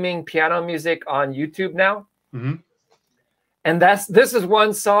streaming piano music on YouTube now. And this is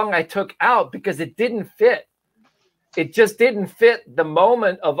one song I took out because it didn't fit. it just didn't fit the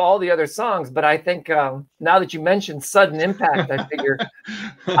moment of all the other songs. But I think now that you mentioned Sudden Impact, I figure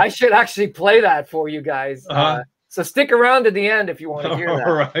I should actually play that for you guys. So stick around to the end if you want to hear that.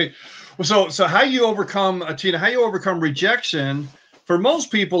 All right. Well, so how you overcome, Tina, how you overcome rejection for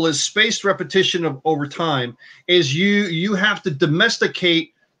most people is spaced repetition over time. Is you have to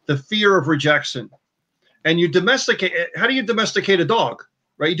domesticate the fear of rejection. And you domesticate, how do you domesticate a dog?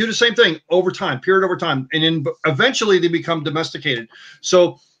 Right? You do the same thing over time, period over time. And then eventually they become domesticated.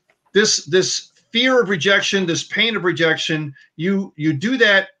 So this fear of rejection, this pain of rejection, you do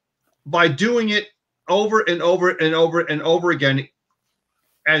that by doing it over and over and over and over again,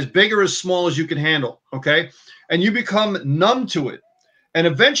 as big or as small as you can handle. Okay. And you become numb to it. And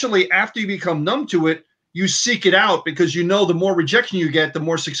eventually, after you become numb to it, you seek it out because you know the more rejection you get, the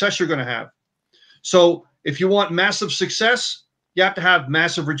more success you're going to have. So if you want massive success, you have to have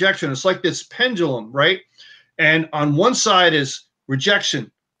massive rejection. It's like this pendulum, right? And on one side is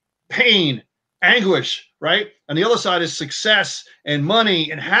rejection, pain, anguish, right? On the other side is success and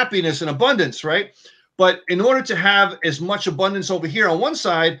money and happiness and abundance, right? But in order to have as much abundance over here on one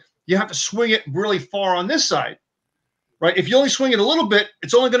side, you have to swing it really far on this side, right? If you only swing it a little bit,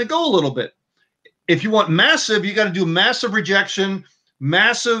 it's only going to go a little bit. If you want massive, you got to do massive rejection,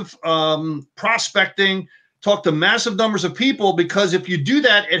 massive prospecting, talk to massive numbers of people, because if you do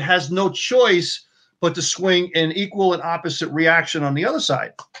that, it has no choice but to swing an equal and opposite reaction on the other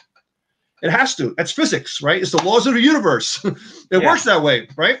side. It has to. That's physics, right? It's the laws of the universe. It works that way,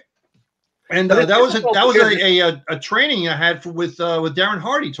 right? And that was a training I had with Darren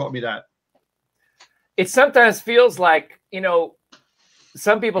Hardy taught me that. It sometimes feels like, you know,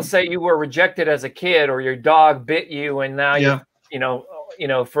 some people say you were rejected as a kid or your dog bit you and now you're, you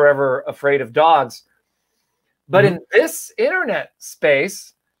know, forever afraid of dogs. But in this internet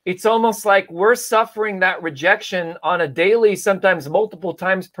space, it's almost like we're suffering that rejection on a daily, sometimes multiple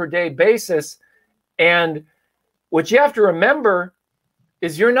times per day basis. And what you have to remember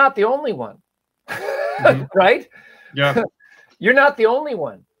is you're not the only one, right? Yeah. You're not the only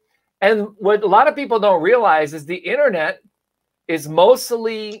one. And what a lot of people don't realize is the internet is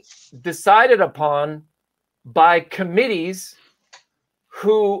mostly decided upon by committees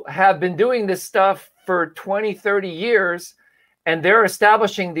who have been doing this stuff for 20, 30 years, and they're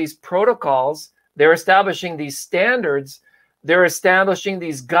establishing these protocols, they're establishing these standards, they're establishing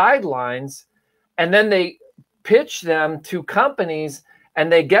these guidelines, and then they pitch them to companies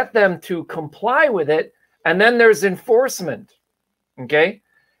and they get them to comply with it, and then there's enforcement, okay?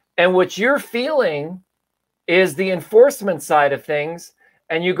 And what you're feeling is the enforcement side of things,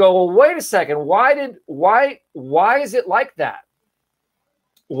 and you go, well, wait a second, why is it like that?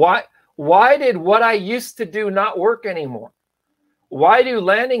 Why did what I used to do not work anymore? Why do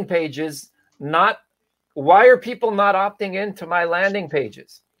landing pages why are people not opting into my landing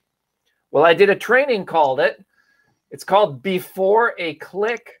pages? Well, I did a training it's called Before a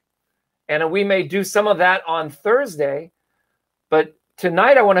Click, and we may do some of that on Thursday, but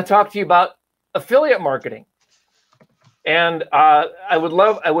tonight I want to talk to you about affiliate marketing. And I would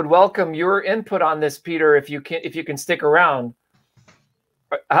welcome your input on this, Peter, if you can stick around.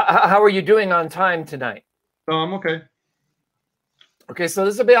 How are you doing on time tonight? I'm okay. Okay, so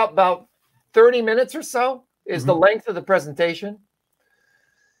this is about 30 minutes or so is the length of the presentation.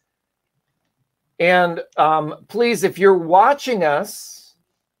 And please, if you're watching us,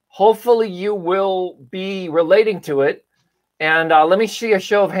 hopefully you will be relating to it. And let me see a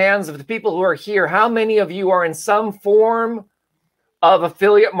show of hands of the people who are here. How many of you are in some form of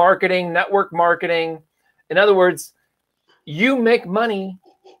affiliate marketing, network marketing? In other words, you make money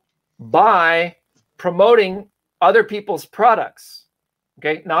by promoting other people's products.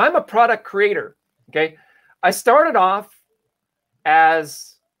 Okay. Now I'm a product creator. Okay. I started off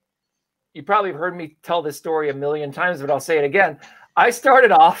as, you probably have heard me tell this story a million times, but I'll say it again. I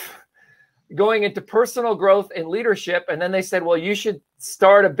started off going into personal growth and leadership. And then they said, well, you should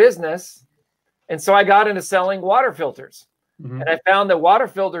start a business. And so I got into selling water filters. And I found that water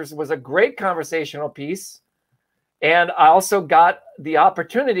filters was a great conversational piece. And I also got the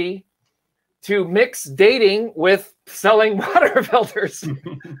opportunity to mix dating with selling water filters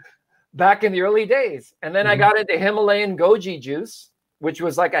back in the early days. And then I got into Himalayan goji juice, which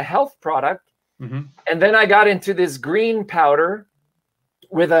was like a health product. And then I got into this green powder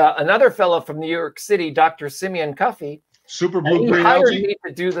with another fellow from New York City, Dr. Simeon Cuffey. Super blue green algae.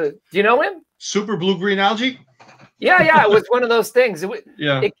 Do you know him? Super blue green algae. Yeah, it was one of those things.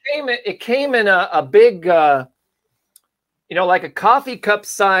 It came in a big, like a coffee cup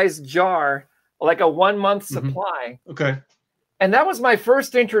sized jar, like a 1 month supply. Okay. And that was my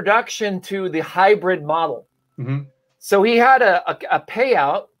first introduction to the hybrid model. So he had a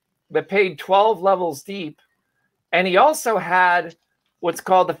payout that paid 12 levels deep. And he also had what's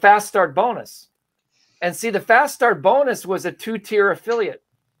called the Fast Start bonus. And see, the Fast Start bonus was a 2-tier affiliate.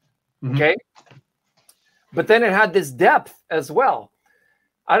 Okay. But then it had this depth as well.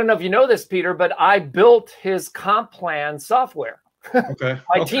 I don't know if you know this, Peter, but I built his comp plan software. Okay.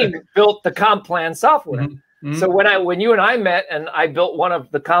 My team built the comp plan software. So when you and I met and I built one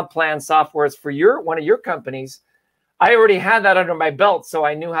of the comp plan softwares for one of your companies, I already had that under my belt. So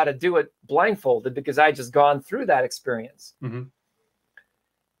I knew how to do it blindfolded because I just gone through that experience.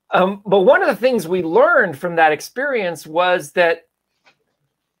 But one of the things we learned from that experience was that,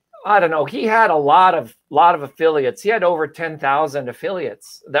 I don't know, he had a lot of affiliates. He had over 10,000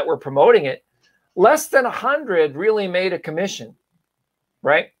 affiliates that were promoting it. Less than 100 really made a commission,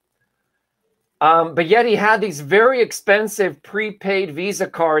 right? But yet he had these very expensive prepaid Visa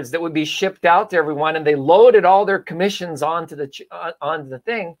cards that would be shipped out to everyone, and they loaded all their commissions onto the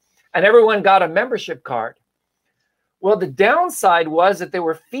thing, and everyone got a membership card. Well, the downside was that there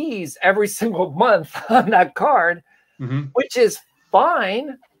were fees every single month on that card, which is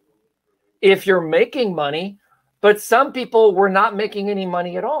fine if you're making money, but some people were not making any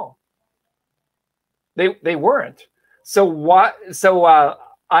money at all. They weren't.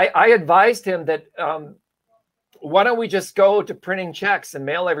 I advised him that why don't we just go to printing checks and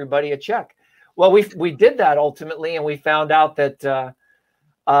mail everybody a check? Well, we did that ultimately, and we found out that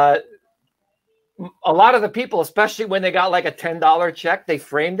a lot of the people, especially when they got like a $10 check, they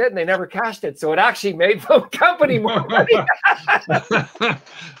framed it and they never cashed it. So it actually made the company more money.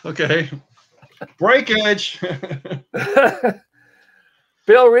 Okay. Breakage.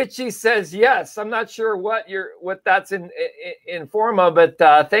 Bill Ritchie says yes. I'm not sure what that's in form of, but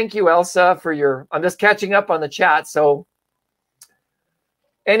thank you, Elsa, for your. I'm just catching up on the chat. So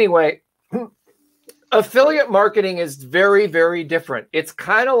anyway, affiliate marketing is very, very different. It's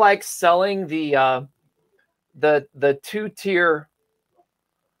kind of like selling the 2-tier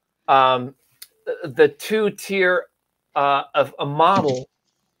of a model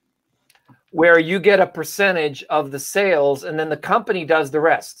where you get a percentage of the sales and then the company does the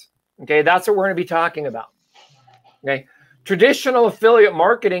rest. Okay, that's what we're going to be talking about. Okay, traditional affiliate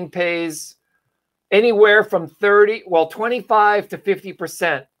marketing pays anywhere from 25 to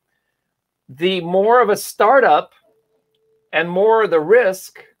 50%. The more of a startup and more of the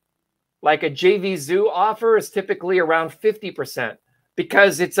risk, like a JV Zoo offer, is typically around 50%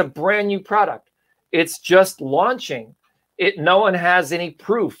 because it's a brand new product. It's just launching. No one has any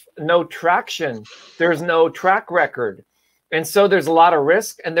proof, no traction. There's no track record. And so there's a lot of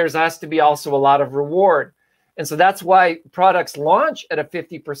risk, and there has to be also a lot of reward. And so that's why products launch at a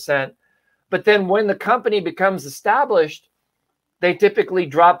 50%. But then when the company becomes established, they typically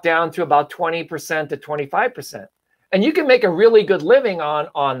drop down to about 20% to 25%. And you can make a really good living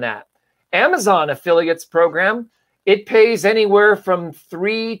on that. Amazon affiliates program, it pays anywhere from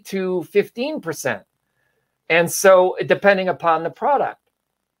 3 to 15%. And so depending upon the product.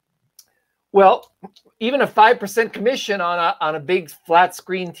 Well, even a 5% commission on a big flat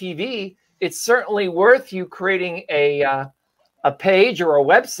screen TV, it's certainly worth you creating a page or a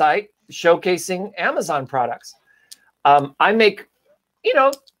website showcasing Amazon products. I make,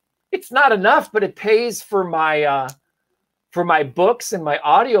 it's not enough, but it pays for my books and my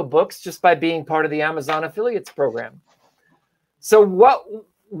audio books just by being part of the Amazon affiliates program. So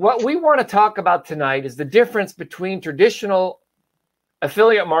what we want to talk about tonight is the difference between traditional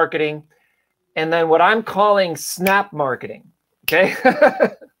affiliate marketing and then what I'm calling snap marketing. Okay.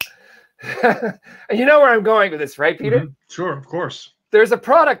 You know where I'm going with this, right, Peter? Sure, of course. There's a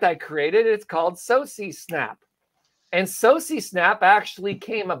product I created. It's called SoCSnap. And SoCSnap actually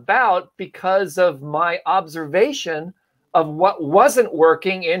came about because of my observation of what wasn't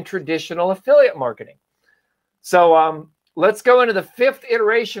working in traditional affiliate marketing. So let's go into the 5th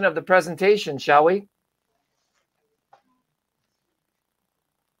iteration of the presentation, shall we?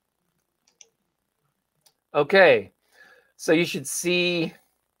 Okay, so you should see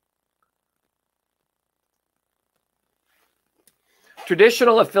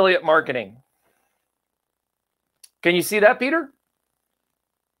traditional affiliate marketing. Can you see that, Peter?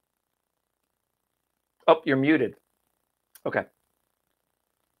 Oh, you're muted. Okay.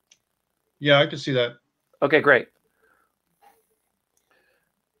 Yeah, I can see that. Okay, great.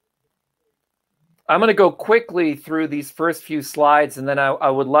 I'm going to go quickly through these first few slides, and then I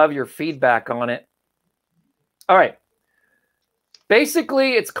would love your feedback on it. All right.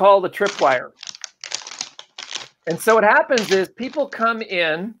 Basically, it's called a tripwire. And so what happens is people come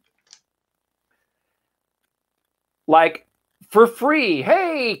in like for free.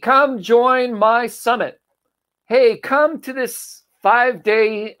 Hey, come join my summit. hey, come to this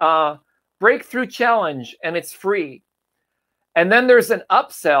 5-day breakthrough challenge and it's free. And then there's an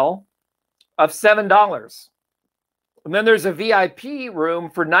upsell of $7. And then there's a VIP room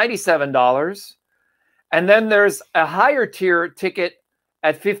for $97. And then there's a higher tier ticket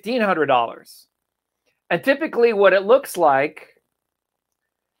at $1,500. And typically what it looks like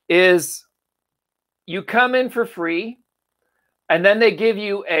is you come in for free, and then they give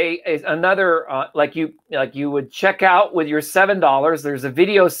you another like you would check out with your $7. There's a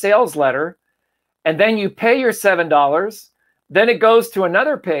video sales letter, and then you pay your $7. Then it goes to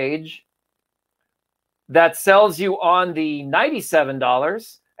another page that sells you on the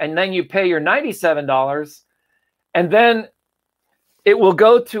 $97, and then you pay your $97, and then it will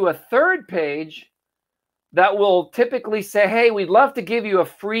go to a third page that will typically say, hey, we'd love to give you a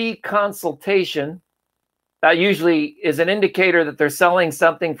free consultation. That usually is an indicator that they're selling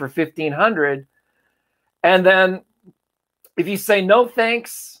something for $1,500. And then if you say no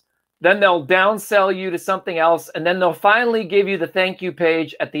thanks, then they'll downsell you to something else, and then they'll finally give you the thank you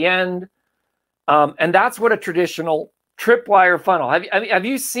page at the end. And that's what a traditional tripwire funnel. Have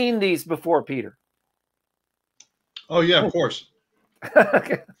you seen these before, Peter? Oh yeah, of course.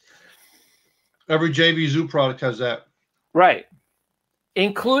 Okay. Every JVZoo product has that. Right.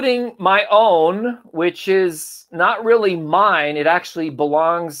 Including my own, which is not really mine. It actually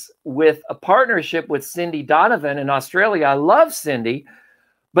belongs with a partnership with Cindy Donovan in Australia. I love Cindy,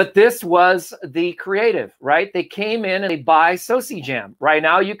 but this was the creative, right? They came in and they buy SociJam. Right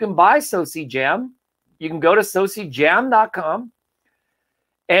now you can buy SociJam. You can go to socijam.com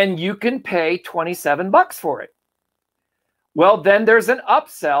and you can pay $27 for it. Well, then there's an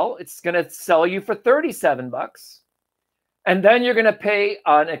upsell. It's going to sell you for $37. And then you're going to pay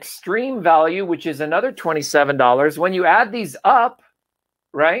an extreme value, which is another $27. When you add these up,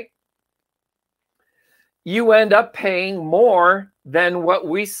 right, you end up paying more than what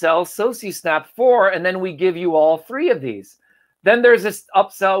we sell SociSnap for, and then we give you all three of these. Then there's this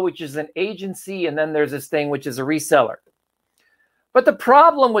upsell, which is an agency, and then there's this thing, which is a reseller. But the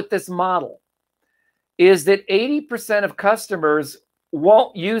problem with this model is that 80% of customers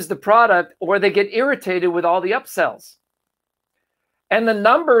won't use the product, or they get irritated with all the upsells. And the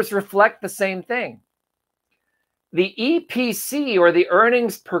numbers reflect the same thing. The EPC, or the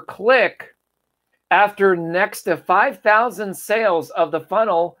earnings per click, after next to 5,000 sales of the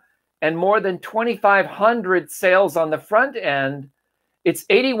funnel and more than 2,500 sales on the front end, it's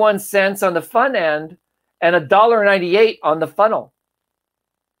 81 cents on the front end and $1.98 on the funnel.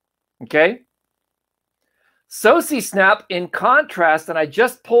 Okay? SociSnap, in contrast, and I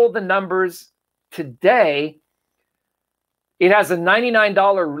just pulled the numbers today, it has a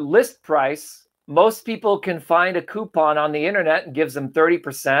 $99 list price. Most people can find a coupon on the internet and gives them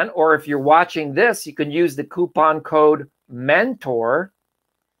 30%. Or if you're watching this, you can use the coupon code MENTOR,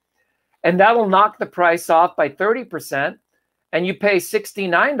 and that'll knock the price off by 30%, and you pay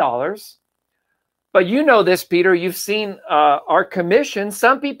 $69. But you know this, Peter. You've seen our commission.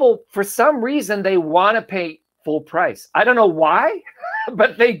 Some people, for some reason, they want to pay full price. I don't know why,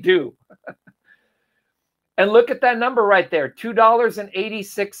 but they do. And look at that number right there,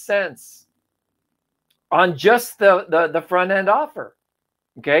 $2.86 on just the front end offer.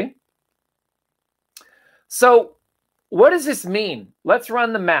 Okay. So what does this mean? Let's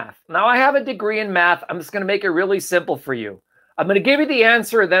run the math. Now, I have a degree in math. I'm just going to make it really simple for you. I'm going to give you the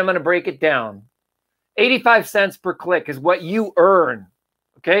answer, then I'm going to break it down. 85 cents per click is what you earn.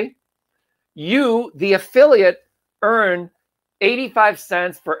 Okay. You, the affiliate, earn 85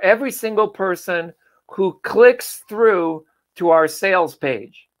 cents for every single person who clicks through to our sales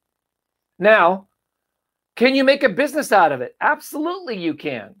page. Now, can you make a business out of it? Absolutely you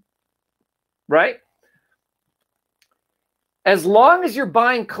can, right? As long as you're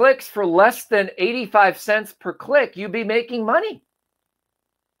buying clicks for less than 85 cents per click, you'd be making money.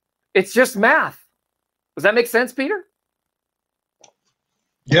 It's just math. Does that make sense, Peter?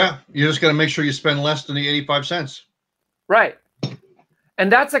 Yeah, you just got to make sure you spend less than the 85 cents. Right.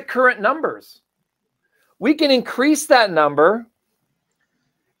 And that's at current numbers. We can increase that number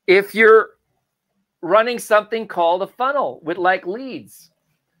if you're running something called a funnel with like leads.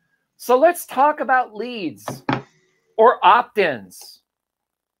 So let's talk about leads, or opt-ins,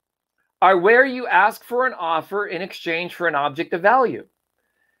 are where you ask for an offer in exchange for an object of value.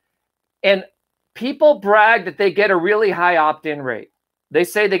 And people brag that they get a really high opt-in rate. They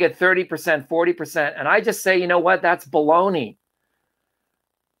say they get 30%, 40%. And I just say, you know what? That's baloney.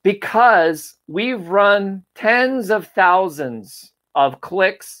 Because we've run tens of thousands of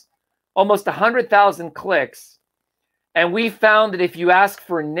clicks, almost 100,000 clicks. And we found that if you ask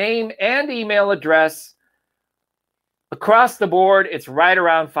for name and email address, Across the board, it's right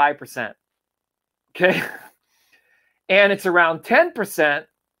around 5%. Okay. And it's around 10%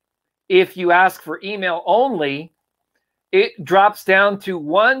 if you ask for email only. It drops down to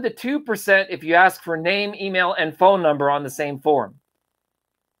 1 to 2% if you ask for name, email, and phone number on the same form.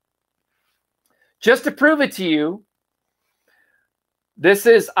 Just to prove it to you, this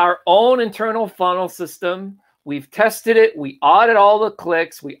is our own internal funnel system. We've tested it. We audit all the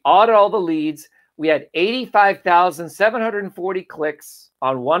clicks. We audit all the leads. We had 85,740 clicks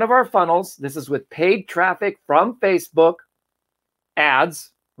on one of our funnels. This is with paid traffic from Facebook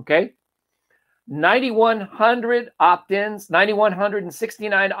ads, okay? 9,100 opt-ins,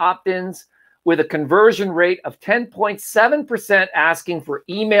 9,169 opt-ins with a conversion rate of 10.7% asking for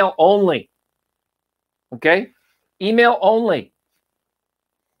email only, okay? Email only.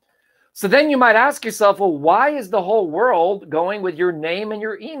 So then you might ask yourself, well, why is the whole world going with your name and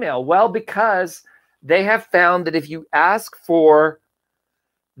your email? Well, because they have found that if you ask for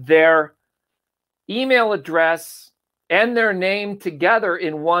their email address and their name together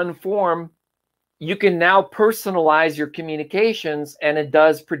in one form, you can now personalize your communications, and it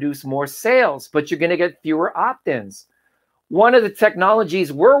does produce more sales, but you're going to get fewer opt-ins. One of the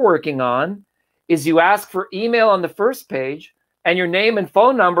technologies we're working on is you ask for email on the first page and your name and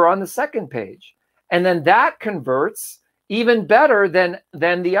phone number on the second page. And then that converts even better than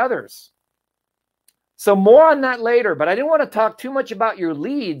the others. So more on that later, but I didn't want to talk too much about your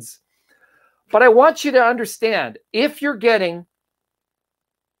leads, but I want you to understand, if you're getting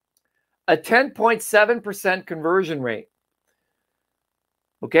a 10.7% conversion rate,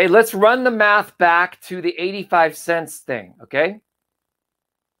 okay, let's run the math back to the 85 cents thing, okay?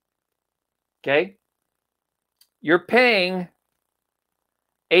 Okay, you're paying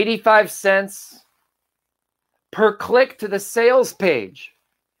 85 cents per click to the sales page,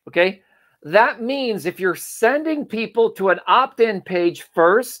 okay? That means if you're sending people to an opt-in page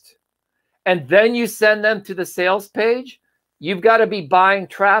first, and then you send them to the sales page, you've got to be buying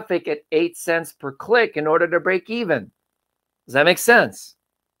traffic at 8 cents per click in order to break even. Does that make sense?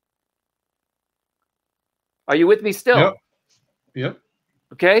 Are you with me still? Yep. Yep.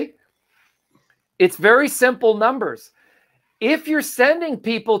 Okay. It's very simple numbers. If you're sending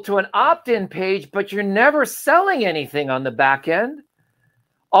people to an opt-in page, but you're never selling anything on the back end,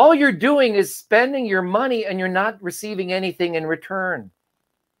 all you're doing is spending your money and you're not receiving anything in return.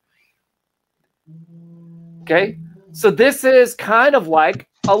 Okay. So this is kind of like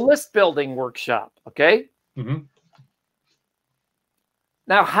a list building workshop. Okay. Mm-hmm.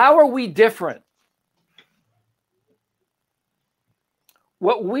 Now, how are we different?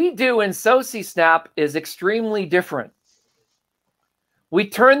 What we do in SociSnap is extremely different. We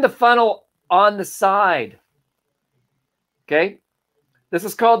turn the funnel on the side. Okay. This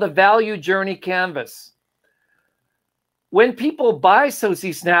is called the value journey canvas. When people buy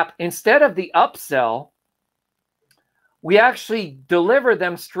SociSnap, instead of the upsell, we actually deliver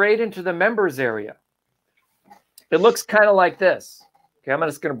them straight into the members area. It looks kind of like this. Okay, I'm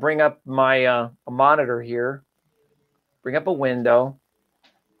just going to bring up my a monitor here. Bring up a window.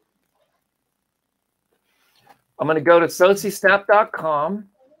 I'm going to go to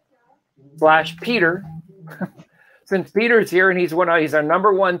SociSnap.com/Peter. Since Peter's here and he's our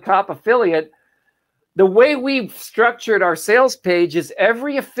 #1 top affiliate, the way we've structured our sales page is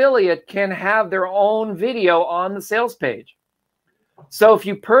every affiliate can have their own video on the sales page. So if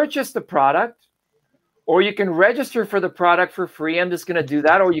you purchase the product, or you can register for the product for free, I'm just going to do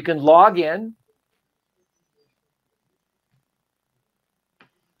that, or you can log in.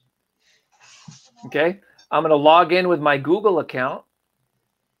 Okay, I'm going to log in with my Google account.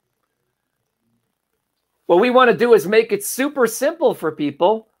 What we want to do is make it super simple for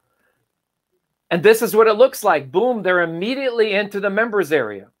people. And this is what it looks like. Boom, they're immediately into the members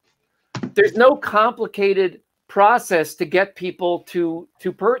area. There's no complicated process to get people to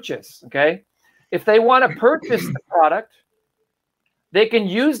purchase, okay? If they want to purchase the product, they can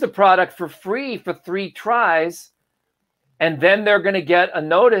use the product for free for 3 tries, and then they're going to get a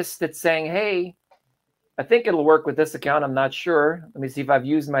notice that's saying, hey, I think it'll work with this account. I'm not sure. Let me see if I've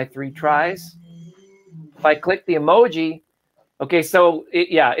used my 3 tries. If I click the emoji, okay, so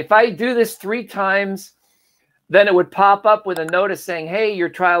if I do this 3 times, then it would pop up with a notice saying, hey, your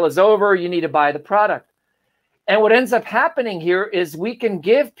trial is over. You need to buy the product. And what ends up happening here is we can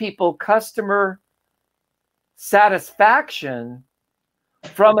give people customer satisfaction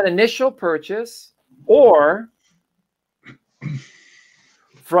from an initial purchase or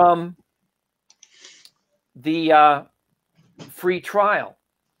from the free trial.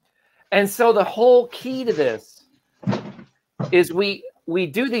 And so the whole key to this is we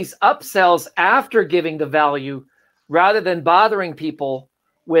do these upsells after giving the value, rather than bothering people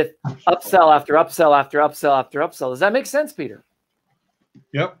with upsell after upsell after upsell after upsell. Does that make sense, Peter?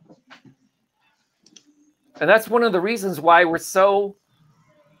 Yep. And that's one of the reasons why we're so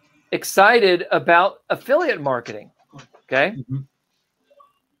excited about affiliate marketing. Okay. Mm-hmm.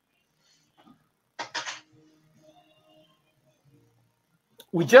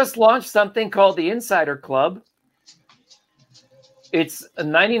 We just launched something called the Insider Club. It's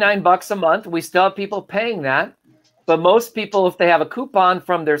 $99 a month. We still have people paying that. But most people, if they have a coupon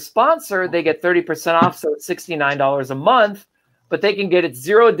from their sponsor, they get 30% off. So it's $69 a month, but they can get it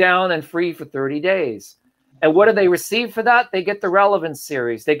 0 down and free for 30 days. And what do they receive for that? They get the relevance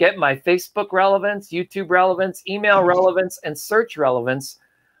series. They get my Facebook relevance, YouTube relevance, email relevance, and search relevance,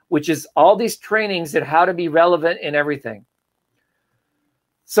 which is all these trainings at how to be relevant in everything.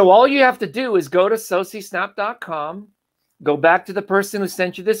 So all you have to do is go to SociSnap.com, go back to the person who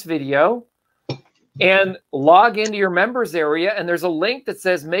sent you this video, and log into your members area, and there's a link that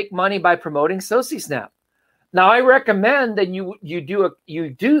says make money by promoting SociSnap. Now I recommend that you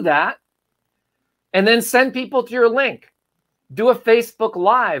do that, and then send people to your link. Do a Facebook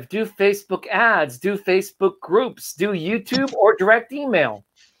Live, do Facebook ads, do Facebook groups, do YouTube or direct email.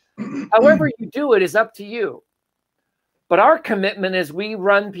 However you do it is up to you. But our commitment is we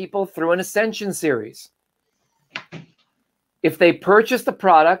run people through an Ascension series. If they purchase the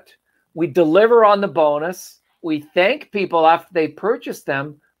product, we deliver on the bonus. We thank people after they purchase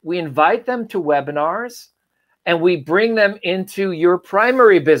them. We invite them to webinars, and we bring them into your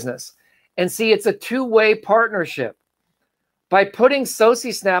primary business. And see, it's a two-way partnership. By putting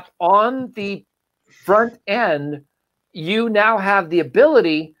SociSnap on the front end, you now have the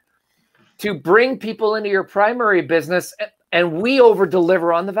ability to bring people into your primary business, and we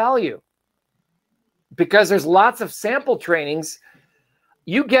over-deliver on the value. Because there's lots of sample trainings.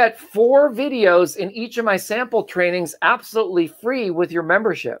 You get 4 videos in each of my sample trainings absolutely free with your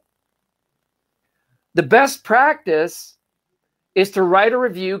membership. The best practice is to write a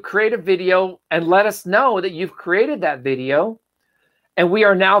review, create a video, and let us know that you've created that video. And we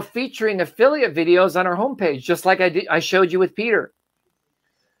are now featuring affiliate videos on our homepage, just like I showed you with Peter.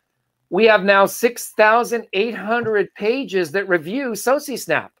 We have now 6,800 pages that review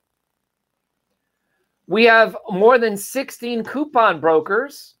SociSnap. We have more than 16 coupon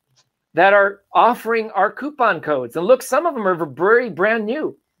brokers that are offering our coupon codes. And look, some of them are very brand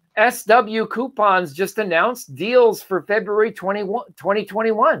new. SW Coupons just announced deals for February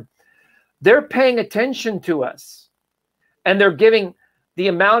 2021. They're paying attention to us, and they're giving the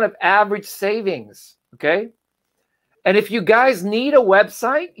amount of average savings, okay? And if you guys need a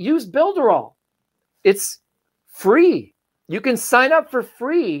website, use Builderall. It's free. You can sign up for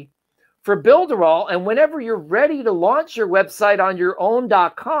free for Builderall, and whenever you're ready to launch your website on your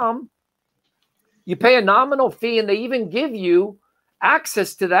own.com, you pay a nominal fee, and they even give you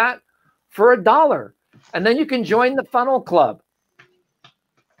access to that for $1. And then you can join the Funnel Club.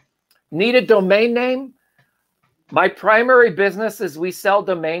 Need a domain name? My primary business is we sell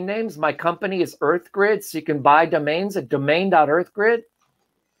domain names. My company is EarthGrid, so you can buy domains at domain.earthgrid.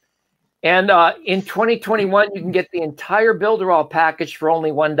 And in 2021, you can get the entire Builderall package for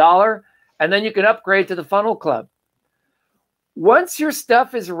only $1, and then you can upgrade to the Funnel Club. Once your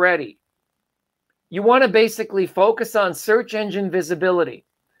stuff is ready, you want to basically focus on search engine visibility.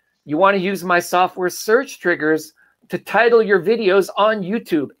 You want to use my software search triggers to title your videos on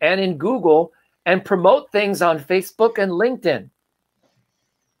YouTube and in Google and promote things on Facebook and LinkedIn.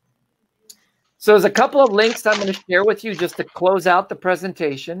 So there's a couple of links I'm going to share with you just to close out the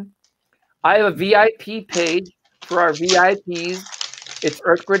presentation. I have a VIP page for our VIPs. It's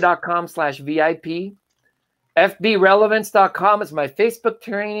earthgrid.com/VIP. FBRelevance.com is my Facebook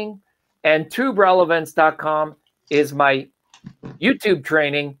training, and TubeRelevance.com is my YouTube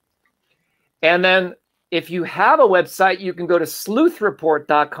training. And then if you have a website, you can go to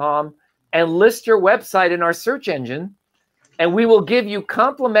sleuthreport.com and list your website in our search engine, and we will give you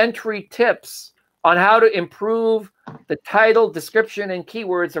complimentary tips on how to improve the title, description, and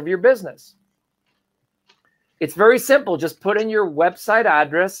keywords of your business. It's very simple. Just put in your website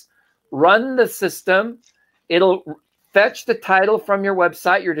address, run the system. It'll fetch the title from your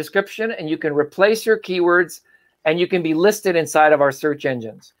website, your description, and you can replace your keywords, and you can be listed inside of our search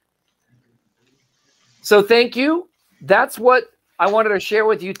engines. So thank you. That's what I wanted to share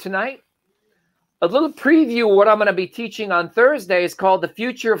with you tonight. A little preview of what I'm going to be teaching on Thursday is called The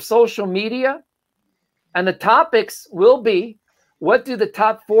Future of Social Media. And the topics will be, what do the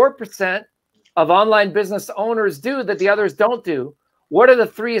top 4% of online business owners do that the others don't do? What are the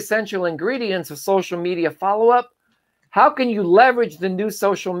 3 essential ingredients of social media follow-up? How can you leverage the new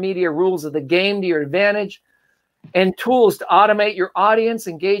social media rules of the game to your advantage? and tools to automate your audience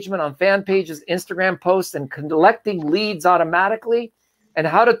engagement on fan pages, Instagram posts, and collecting leads automatically, and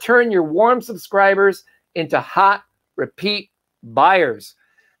how to turn your warm subscribers into hot repeat buyers.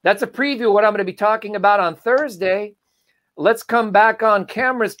 That's a preview of what I'm going to be talking about on Thursday. Let's come back on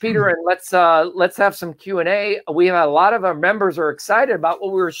cameras, Peter, and let's have some Q&A. We have a lot of our members are excited about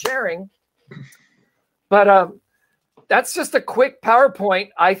what we were sharing, but that's just a quick PowerPoint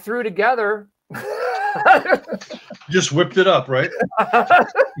I threw together. Just whipped it up, right?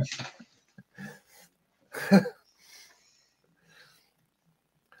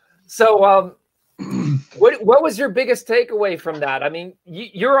 So, what was your biggest takeaway from that? I mean,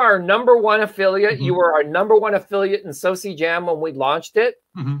 you're our #1 affiliate. You were our #1 affiliate in Soci Jam when we launched it,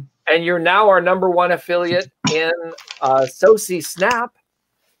 and you're now our #1 affiliate in Soci Snap.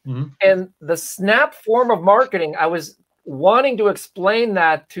 And the Snap form of marketing, I was wanting to explain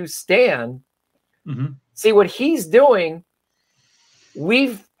that to Stan. See what he's doing.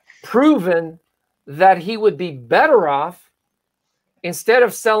 We've proven that he would be better off. Instead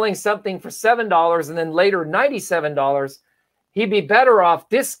of selling something for $7 and then later $97, he'd be better off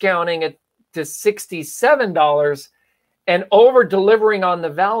discounting it to $67 and over delivering on the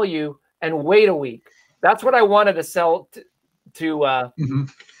value and wait a week. That's what I wanted to sell to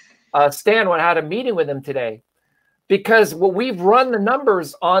Stan when I had a meeting with him today. Because what we've run the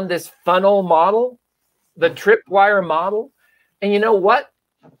numbers on this funnel model, the tripwire model, and you know what?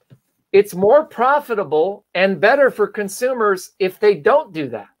 It's more profitable and better for consumers if they don't do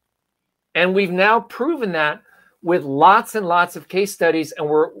that. And we've now proven that with lots and lots of case studies, and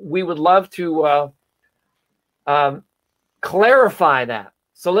we would love to clarify that.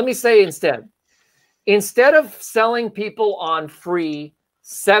 So let me say instead of selling people on free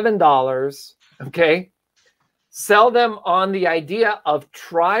 $7, okay, sell them on the idea of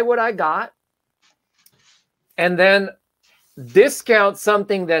try what I got, and then discount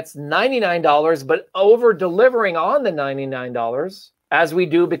something that's $99, but over delivering on the $99, as we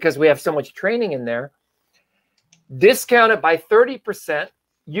do because we have so much training in there. Discount it by 30%.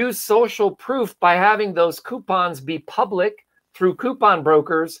 Use social proof by having those coupons be public through coupon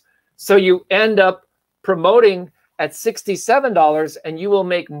brokers. So you end up promoting at $67, and you will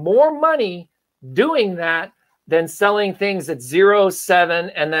make more money doing that than selling things at 0, 7,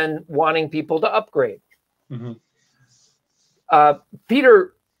 and then wanting people to upgrade.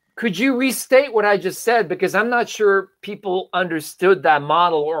 Peter, could you restate what I just said? Because I'm not sure people understood that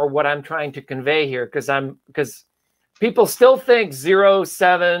model or what I'm trying to convey here. Because people still think 0,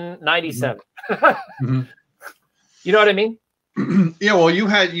 7, 97. You know what I mean? Yeah. Well,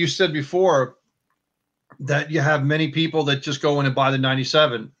 you said before that you have many people that just go in and buy the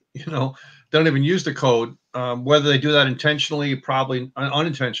 97. You know, they don't even use the code. Whether they do that intentionally, probably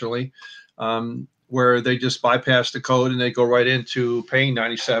unintentionally. Where they just bypass the code and they go right into paying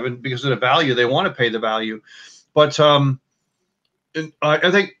 97 because of the value. They want to pay the value. But I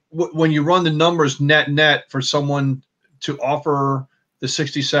think when you run the numbers net for someone to offer the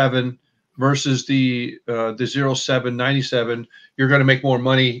 67 versus the 0, 7, 97, you're going to make more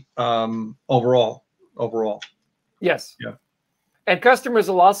money overall. Yes. Yeah. And customers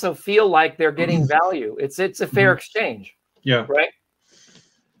will also feel like they're getting value. It's a fair exchange. Yeah. Right.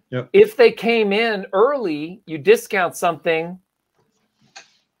 Yep. If they came in early, you discount something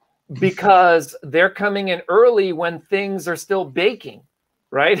because they're coming in early when things are still baking,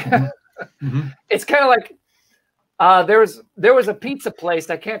 right? It's kind of like there was a pizza place.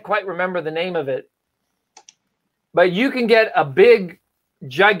 I can't quite remember the name of it, but you can get a big,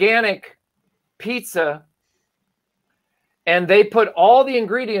 gigantic pizza, and they put all the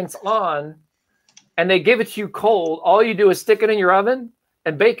ingredients on, and they give it to you cold. All you do is stick it in your oven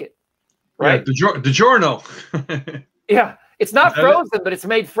and bake it, right? Yeah, DiGiorno. Yeah, it's not frozen, but it's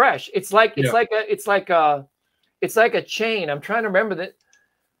made fresh. It's like a chain. I'm trying to remember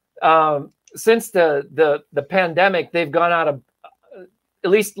that. Since the pandemic, they've gone out of,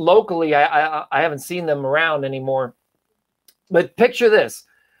 at least locally. I haven't seen them around anymore. But picture this: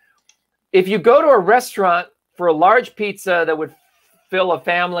 if you go to a restaurant for a large pizza that would fill a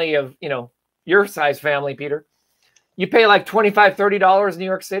family of, your size family, Peter. You pay like $25, $30 in New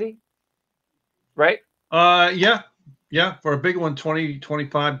York City, right? Yeah. For a big one, $20,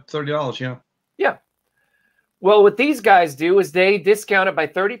 $25, $30. Yeah. Yeah. Well, what these guys do is they discount it by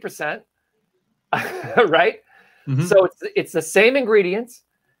 30%, right? So it's the same ingredients,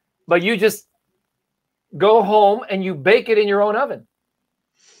 but you just go home and you bake it in your own oven.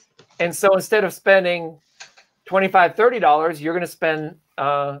 And so instead of spending $25, $30, you're going to spend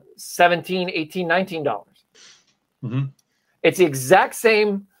 $17, $18, $19. It's the exact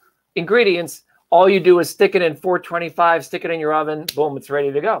same ingredients, All you do is stick it in 425, stick it in your oven, boom, it's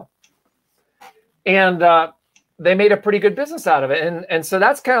ready to go. And they made a pretty good business out of it. And so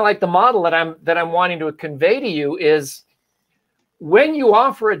that's kind of like the model that I'm wanting to convey to you is when you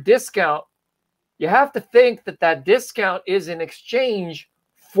offer a discount, you have to think that that discount is in exchange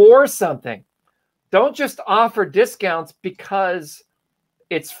for something. Don't just offer discounts because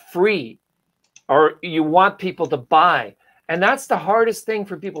it's free or you want people to buy. And that's the hardest thing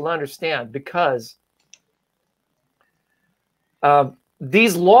for people to understand because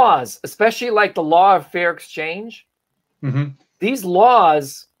these laws, especially like the law of fair exchange, these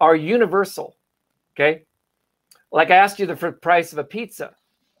laws are universal, okay? Like I asked you the price of a pizza,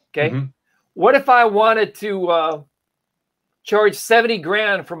 okay? What if I wanted to charge 70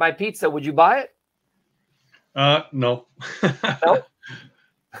 grand for my pizza? Would you buy it? No. No?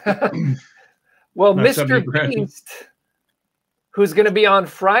 Well, Mr. Beast, who's going to be on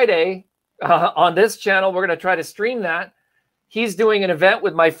Friday on this channel, we're going to try to stream that. He's doing an event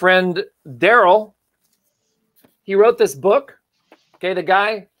with my friend Daryl. He wrote this book. Okay,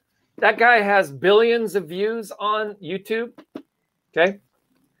 that guy has billions of views on YouTube. Okay.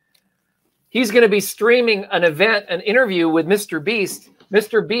 He's going to be streaming an event, an interview with Mr. Beast.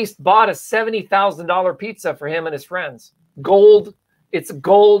 Mr. Beast bought a $70,000 pizza for him and his friends. Gold. It's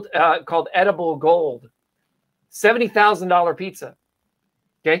gold, called edible gold. $70,000 pizza.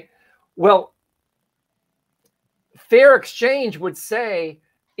 Okay. Well, fair exchange would say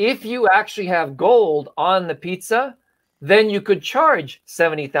if you actually have gold on the pizza, then you could charge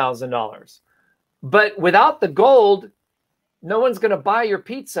 $70,000. But without the gold, no one's going to buy your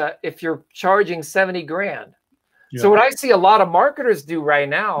pizza if you're charging 70 grand. Yeah. So what I see a lot of marketers do right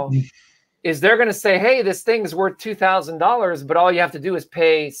now is they're going to say, hey, this thing's worth $2,000, but all you have to do is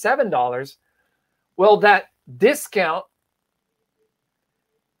pay $7. Well, that discount,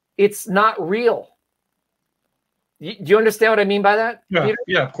 it's not real. Do you understand what I mean by that? Yeah, Peter?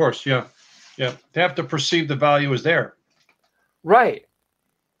 Yeah, of course. Yeah. Yeah. They have to perceive the value is there. Right.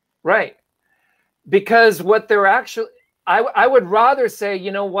 Right. Because what they're actually, I would rather say,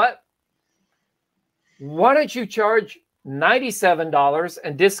 you know what? Why don't you charge $97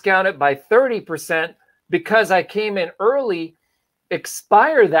 and discount it by 30% because I came in early,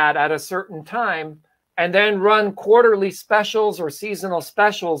 expire that at a certain time, and then run quarterly specials or seasonal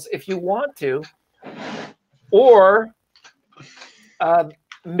specials if you want to. Or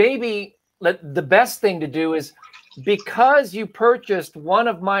maybe the best thing to do is because you purchased one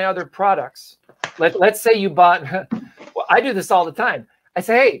of my other products, let's say you bought, well, I do this all the time. I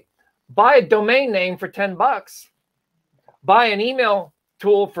say, hey, buy a domain name for 10 bucks, buy an email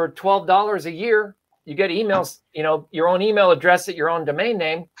tool for $12 a year. You get emails, you know, your own email address at your own domain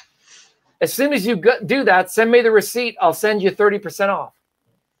name. As soon as you do that, send me the receipt. I'll send you 30% off,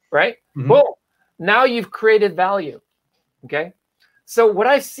 right? Boom. Now you've created value, okay? So what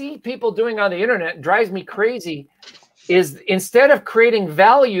I see people doing on the internet drives me crazy is instead of creating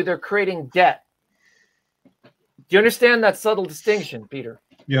value, they're creating debt. Do you understand that subtle distinction, Peter?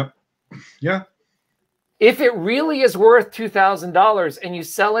 Yeah. Yeah. If it really is worth $2,000 and you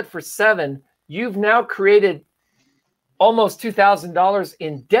sell it for $7,000, you've now created almost $2,000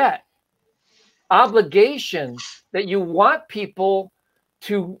 in debt. Obligation that you want people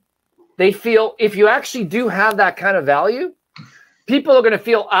to, they feel if you actually do have that kind of value, people are going to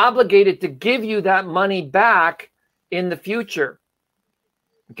feel obligated to give you that money back in the future.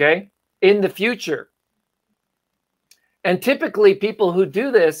 Okay? In the future. And typically people who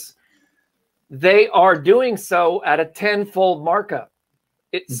do this, they are doing so at a 10-fold markup.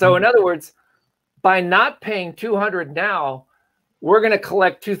 So in other words, by not paying $200 now, we're going to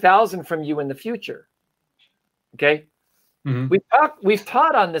collect $2,000 from you in the future. Okay? We've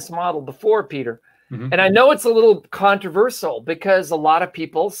taught on this model before, Peter. And I know it's a little controversial because a lot of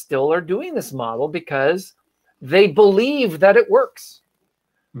people still are doing this model because they believe that it works.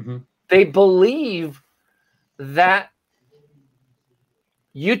 They believe that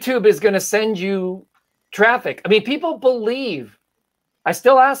YouTube is going to send you traffic. I mean, people believe. I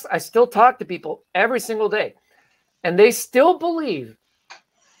still talk to people every single day, and they still believe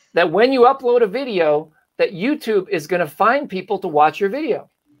that when you upload a video, that YouTube is going to find people to watch your video.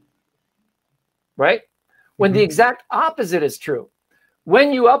 Right? When the exact opposite is true.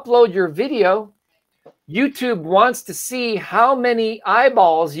 When you upload your video, YouTube wants to see how many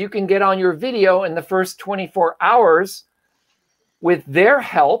eyeballs you can get on your video in the first 24 hours with their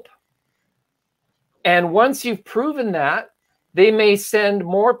help. And once you've proven that, they may send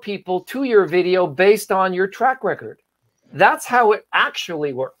more people to your video based on your track record. That's how it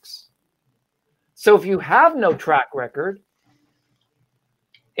actually works. So if you have no track record,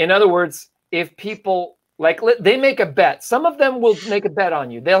 in other words, if people they make a bet. Some of them will make a bet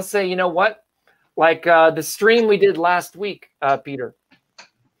on you. They'll say, you know what? Like the stream we did last week, Peter.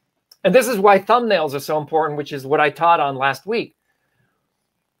 And this is why thumbnails are so important, which is what I taught on last week.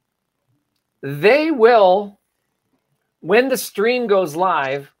 They will, when the stream goes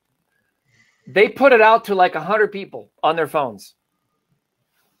live, they put it out to like 100 people on their phones.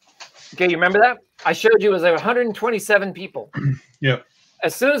 Okay, you remember that? I showed you it was like 127 people. Yeah.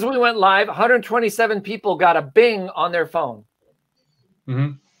 As soon as we went live, 127 people got a bing on their phone.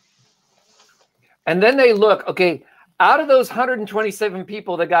 Mm-hmm. And then they look, okay, out of those 127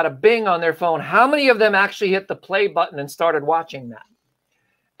 people that got a bing on their phone, how many of them actually hit the play button and started watching that?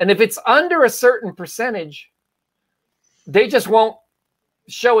 And if it's under a certain percentage, they just won't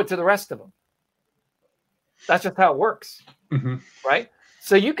show it to the rest of them. That's just how it works, right?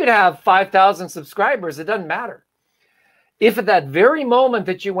 So you could have 5,000 subscribers. It doesn't matter. If at that very moment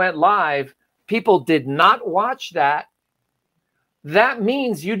that you went live, people did not watch that, that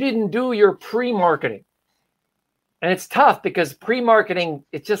means you didn't do your pre-marketing. And it's tough because pre-marketing,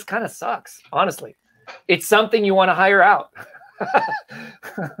 it just kind of sucks, honestly. It's something you want to hire out.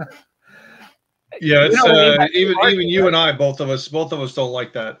 Yeah, it's, even you and I, both of us don't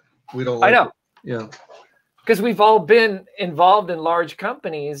like that. We don't like I know. it. Yeah. Because we've all been involved in large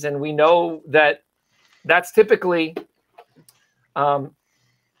companies, and we know that that's typically, I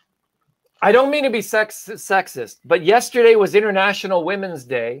don't mean to be sexist, but yesterday was International Women's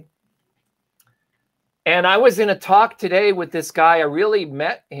Day. And I was in a talk today with this guy. I really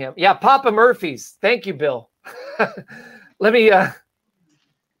met him. Yeah, Papa Murphy's. Thank you, Bill. Let me,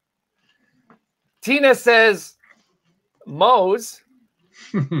 Tina says Moe's.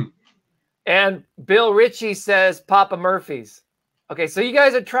 And Bill Ritchie says Papa Murphy's. Okay, so you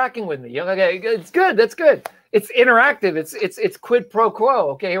guys are tracking with me. Okay, it's good. That's good. It's interactive. It's quid pro quo.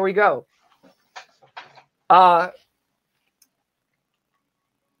 Okay, here we go.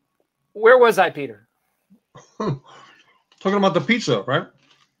 Where was I, Peter? Talking about the pizza, right?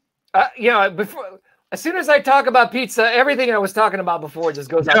 Yeah. Before, as soon as I talk about pizza, everything I was talking about before just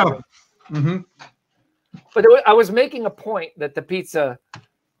goes out. But I was making a point that the pizza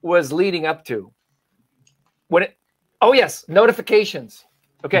was leading up to when it. Oh yes, notifications.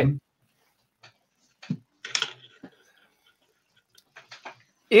 Okay.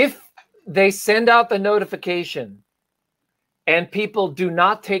 If they send out the notification and people do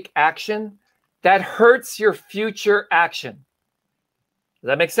not take action, that hurts your future action. Does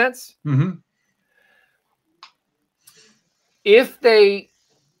that make sense? If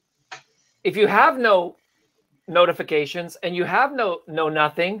you have no notifications and you have no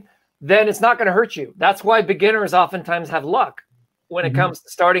nothing, then it's not going to hurt you. That's why beginners oftentimes have luck when it comes to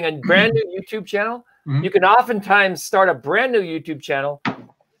starting a brand new YouTube channel. You can oftentimes start a brand new YouTube channel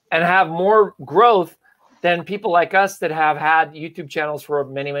and have more growth than people like us that have had YouTube channels for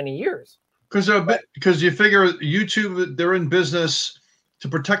many, many years. Because you figure YouTube, they're in business to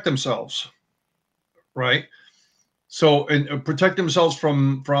protect themselves, right? So, and protect themselves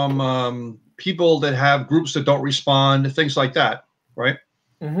from people that have groups that don't respond, things like that, right?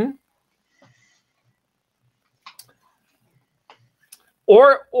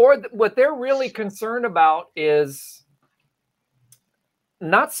 Or what they're really concerned about is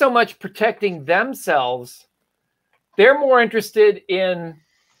not so much protecting themselves. They're more interested in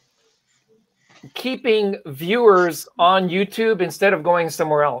keeping viewers on YouTube instead of going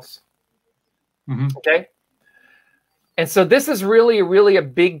somewhere else. Okay. And so this is really, really a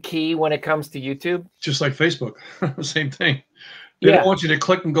big key when it comes to YouTube. Just like Facebook, same thing. They don't want you to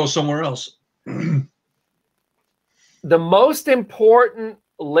click and go somewhere else. The most important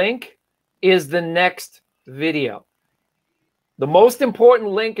link is the next video. The most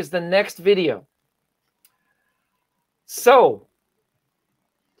important link is the next video. So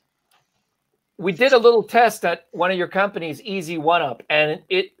we did a little test at one of your companies, Easy One Up, and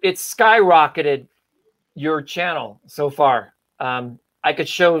it skyrocketed your channel so far. I could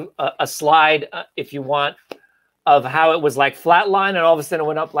show a slide if you want of how it was like flatline and all of a sudden it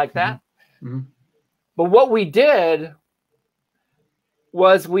went up like that. But what we did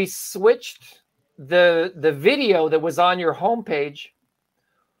was we switched the video that was on your homepage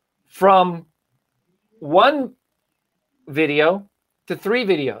from one video to 3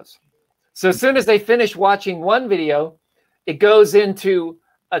 videos. So as soon as they finish watching one video, it goes into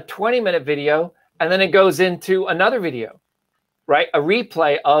a 20-minute video, and then it goes into another video, right? A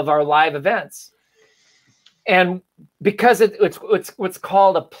replay of our live events. And because it's what's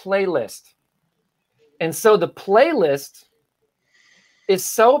called a playlist. And so the playlist is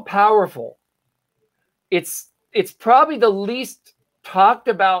so powerful. It's probably the least talked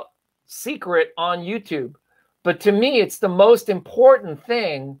about secret on YouTube. But to me, it's the most important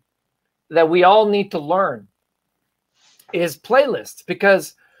thing that we all need to learn is playlists,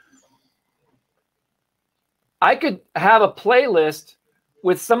 because I could have a playlist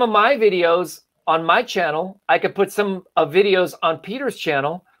with some of my videos on my channel. I could put some videos on Peter's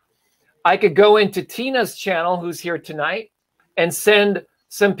channel. I could go into Tina's channel, who's here tonight, and send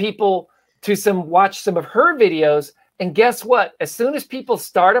some people to watch some of her videos. And guess what? As soon as people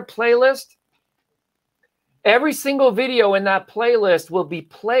start a playlist, every single video in that playlist will be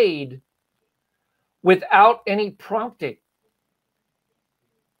played without any prompting.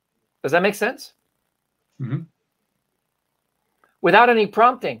 Does that make sense? Mm-hmm. Without any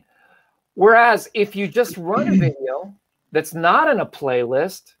prompting. Whereas if you just run a video that's not in a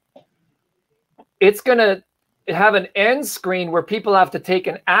playlist, it's going to have an end screen where people have to take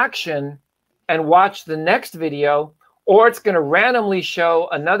an action and watch the next video, or it's going to randomly show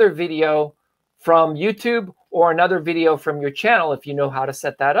another video from YouTube or another video from your channel if you know how to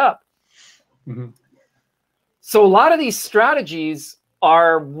set that up. Mm-hmm. So a lot of these strategies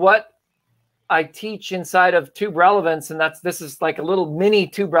are what I teach inside of Tube Relevance, and this is like a little mini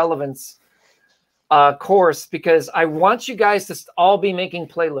Tube Relevance course, because I want you guys to all be making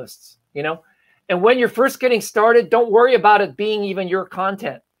playlists, you know? And when you're first getting started, don't worry about it being even your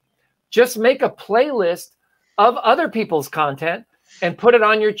content. Just make a playlist of other people's content and put it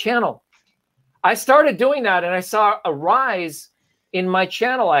on your channel. I started doing that, and I saw a rise in my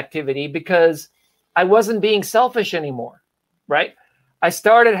channel activity because I wasn't being selfish anymore, right? I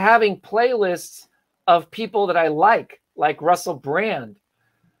started having playlists of people that I like Russell Brand,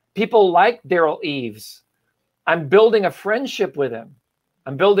 people like Daryl Eves. I'm building a friendship with him.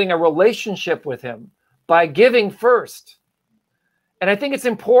 I'm building a relationship with him by giving first. And I think it's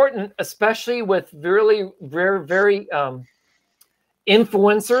important, especially with really very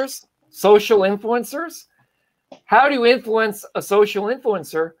influencers, social influencers. How do you influence a social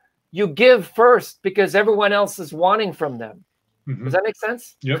influencer? You give first because everyone else is wanting from them. Mm-hmm. Does that make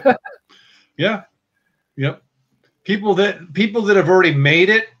sense? Yep. Yeah. Yep. People that have already made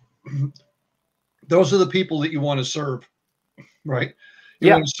it, those are the people that you want to serve, right? You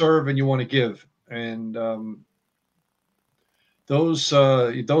want to serve and you want to give. And those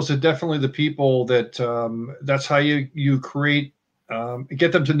are definitely the people that that's how you create,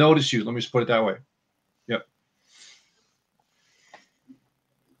 get them to notice you. Let me just put it that way. Yep.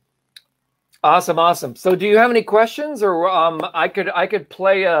 Awesome. So do you have any questions, or I could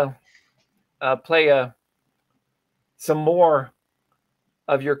play some more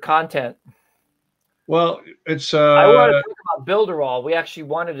of your content? Well, it's I want to talk about Builderall. We actually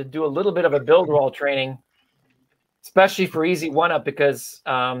wanted to do a little bit of a Builderall training, especially for Easy One Up, because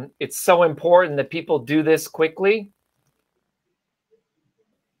it's so important that people do this quickly.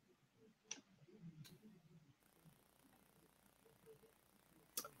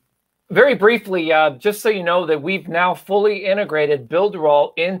 Very briefly, just so you know that we've now fully integrated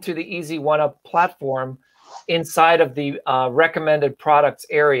Builderall into the Easy One Up platform inside of the recommended products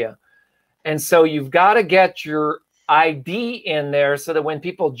area. And so you've got to get your ID in there so that when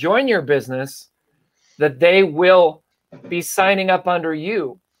people join your business, that they will be signing up under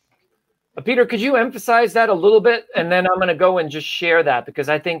you. Peter, could you emphasize that a little bit? And then I'm going to go and just share that, because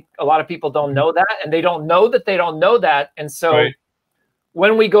I think a lot of people don't know that, and they don't know that they don't know that. And so right.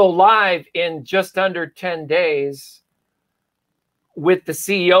 When we go live in just under 10 days with the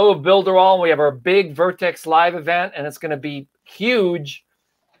CEO of Builderall, we have our big Vertex Live event, and it's going to be huge.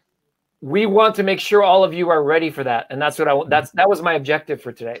 We want to make sure all of you are ready for that, and that's what that was my objective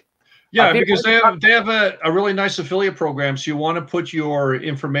for today. Yeah, because they have a really nice affiliate program, so you want to put your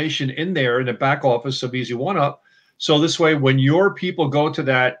information in there in the back office of Easy One Up, so this way when your people go to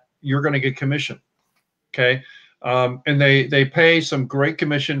that, you're going to get commission. Okay, and they pay some great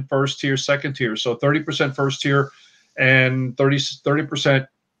commission, first tier, second tier, so 30% first tier and 30%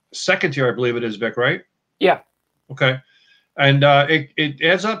 second tier, I believe it is, Vic, right? Yeah. Okay. And it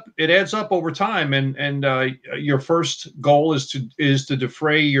adds up. It adds up over time. And your first goal is to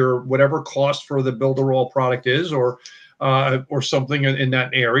defray your whatever cost for the Builderall product is, or something in that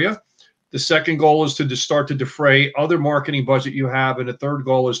area. The second goal is to start to defray other marketing budget you have, and the third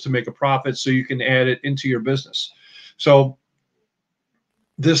goal is to make a profit so you can add it into your business. So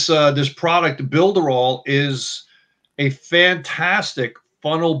this product Builderall is a fantastic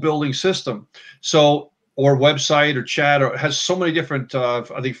funnel building system. So, or website or chat, or has so many different, I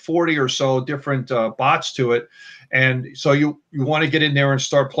think 40 or so different bots to it. And so you want to get in there and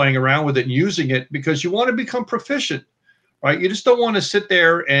start playing around with it and using it, because you want to become proficient, right? You just don't want to sit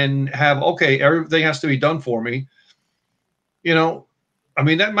there and have, okay, everything has to be done for me. You know, I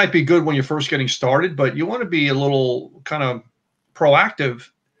mean, that might be good when you're first getting started, but you want to be a little kind of proactive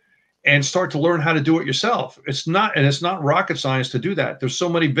and start to learn how to do it yourself. It's not rocket science to do that. There's so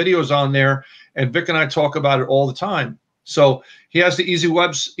many videos on there, and Vic and I talk about it all the time. So he has the easy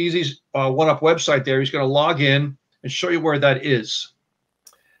one-up website there. He's going to log in and show you where that is.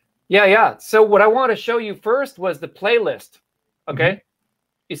 Yeah. So what I want to show you first was the playlist. Okay. Mm-hmm.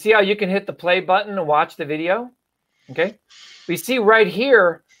 You see how you can hit the play button and watch the video? Okay. We see right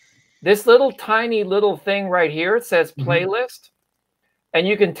here, this little tiny little thing right here. It says playlist. And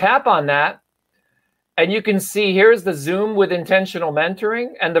you can tap on that, and you can see here's the Zoom with intentional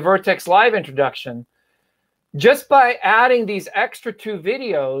mentoring and the Vertex Live introduction. Just by adding these extra 2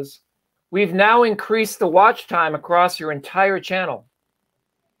 videos, we've now increased the watch time across your entire channel.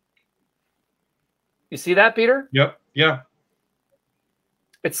 You see that, Peter? Yep. Yeah.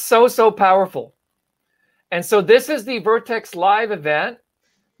 It's so powerful. And so this is the Vertex Live event.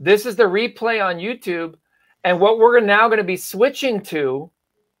 This is the replay on YouTube. And what we're now going to be switching to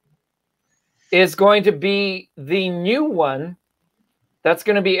is going to be the new one that's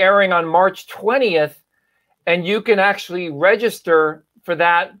going to be airing on March 20th. And you can actually register for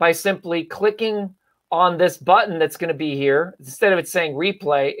that by simply clicking on this button that's going to be here. Instead of it saying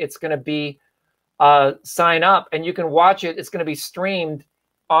replay, it's going to be sign up, and you can watch it. It's going to be streamed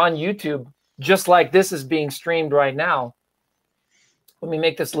on YouTube, just like this is being streamed right now. Let me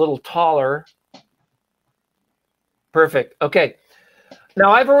make this a little taller. Perfect. Okay.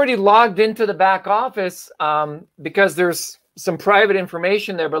 Now I've already logged into the back office because there's some private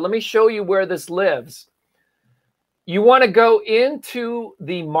information there, but let me show you where this lives. You want to go into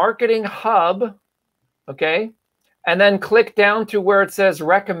the marketing hub, okay, and then click down to where it says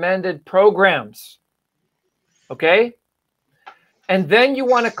recommended programs, okay? And then you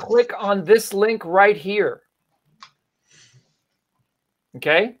want to click on this link right here,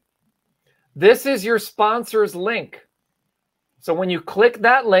 okay? This is your sponsor's link. So when you click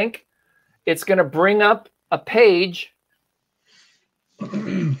that link, it's going to bring up a page.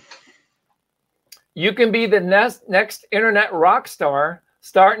 You can be the next internet rock star.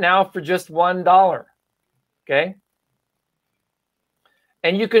 Start now for just $1. Okay.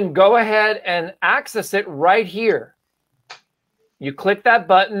 And you can go ahead and access it right here. You click that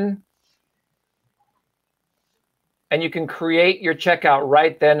button and you can create your checkout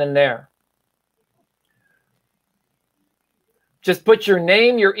right then and there. Just put your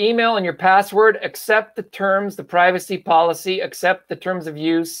name, your email, and your password, accept the terms, the privacy policy, accept the terms of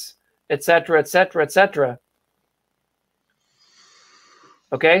use, etc., etc., etc.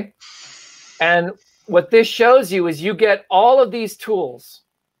 Okay? And what this shows you is you get all of these tools.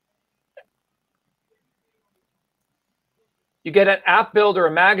 You get an app builder,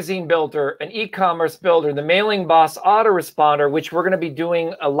 a magazine builder, an e-commerce builder, the Mailing Boss autoresponder, which we're going to be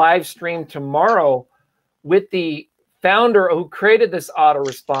doing a live stream tomorrow with the founder who created this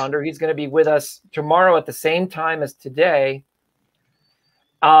autoresponder. He's going to be with us tomorrow at the same time as today.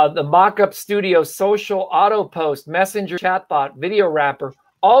 The Mockup Studio, social auto post, messenger chatbot, video wrapper,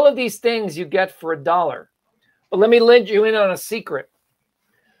 all of these things you get for $1. But let me let you in on a secret.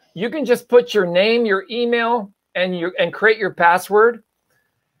 You can just put your name, your email, and create your password.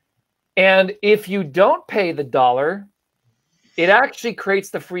 And if you don't pay the $1, it actually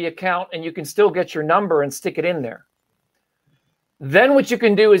creates the free account, and you can still get your number and stick it in there. Then what you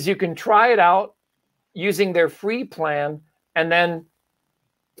can do is you can try it out using their free plan and then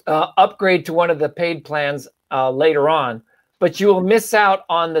upgrade to one of the paid plans later on. But you will miss out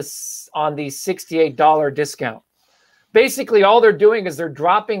on the $68 discount. Basically, all they're doing is they're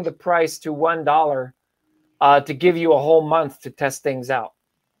dropping the price to $1 to give you a whole month to test things out.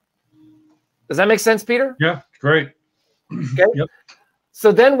 Does that make sense, Peter? Yeah, great. Okay. Yep.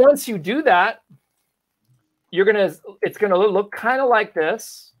 So then once you do that, it's gonna look kind of like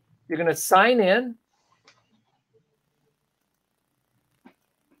this. You're gonna sign in.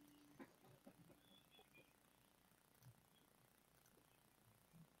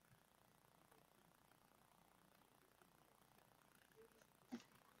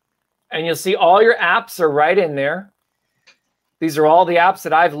 And you'll see all your apps are right in there. These are all the apps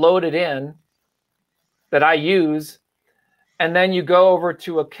that I've loaded in that I use. And then you go over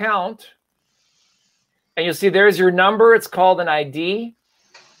to account and you'll see there's your number. It's called an ID.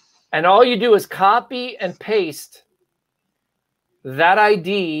 And all you do is copy and paste that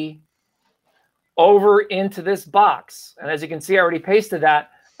ID over into this box. And as you can see, I already pasted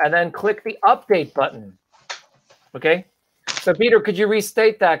that. And then click the update button. Okay. So Peter, could you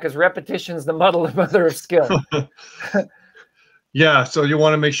restate that? Because repetition is the mother of skill. Yeah, so you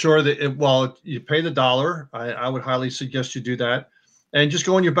want to make sure that while you pay the $1, I would highly suggest you do that. And just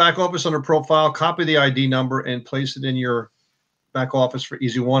go in your back office under profile, copy the ID number, and place it in your back office for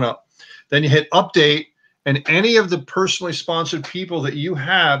Easy One Up. Then you hit update, and any of the personally sponsored people that you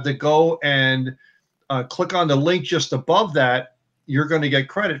have that go and click on the link just above that, you're going to get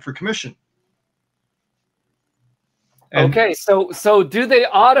credit for commission. And okay, so do they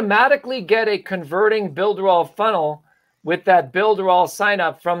automatically get a converting Builderall funnel with that Builderall sign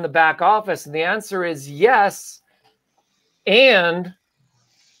up from the back office? And the answer is yes. And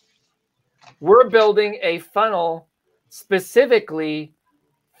we're building a funnel specifically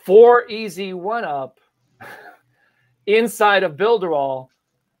for Easy One Up inside of Builderall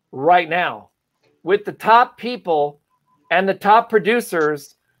right now, with the top people and the top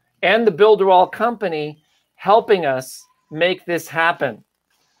producers and the Builderall company helping us make this happen.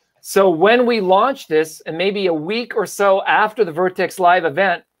 So when we launch this, and maybe a week or so after the Vertex Live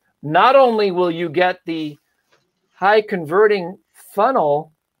event, not only will you get the high converting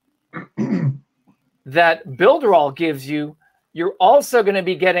funnel that Builderall gives you, you're also going to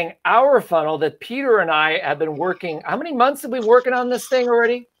be getting our funnel that Peter and I have been working. How many months have we been working on this thing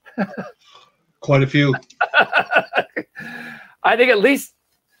already? quite a few. I think at least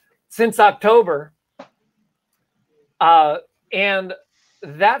since October. And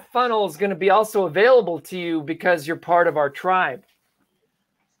that funnel is going to be also available to you because you're part of our tribe.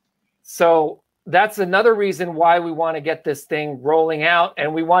 So that's another reason why we want to get this thing rolling out,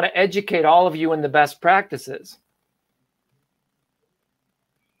 and we want to educate all of you in the best practices.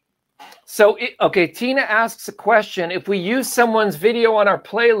 So, okay, Tina asks a question. If we use someone's video on our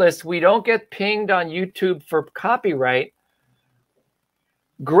playlist, we don't get pinged on YouTube for copyright.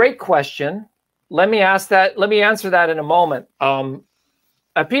 Great question. Let me answer that in a moment.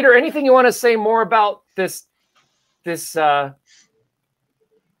 Peter, anything you want to say more about this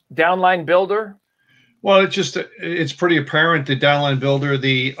downline builder? Well, it's pretty apparent the downline builder,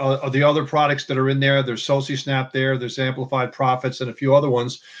 the other products that are in there. There's SociSnap there. There's Amplified Profits and a few other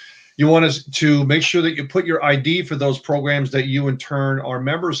ones. You want us to make sure that you put your ID for those programs that you in turn are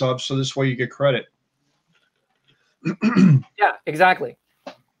members of, so this way you get credit. Yeah, exactly.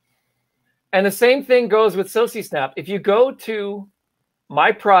 And the same thing goes with SociSnap. If you go to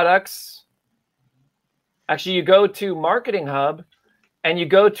My Products, actually you go to Marketing Hub and you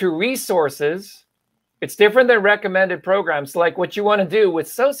go to Resources, it's different than recommended programs. So like what you want to do with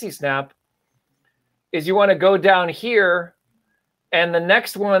SociSnap is you want to go down here, and the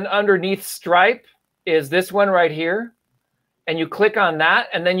next one underneath Stripe is this one right here. And you click on that,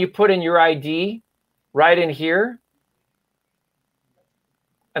 and then you put in your ID right in here.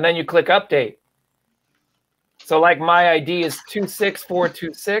 And then you click update. So like my ID is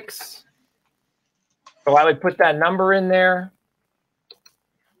 26426. So I would put that number in there.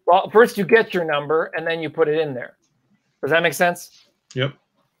 Well, first you get your number and then you put it in there. Does that make sense? Yep.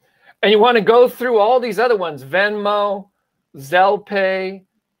 And you want to go through all these other ones: Venmo, Zelle,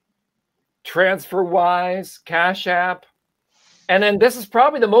 TransferWise, Cash App. And then this is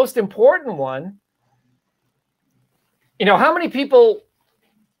probably the most important one. You know, how many people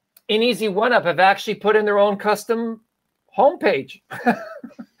in Easy One Up have actually put in their own custom homepage?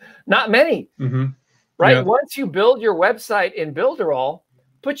 Not many, right? Yeah. Once you build your website in Builderall,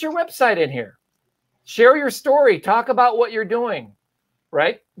 put your website in here. Share your story. Talk about what you're doing,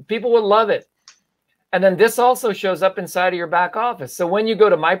 right? People would love it. And then this also shows up inside of your back office. So when you go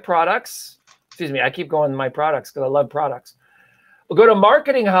to My Products, excuse me, I keep going to My Products because I love products. We'll go to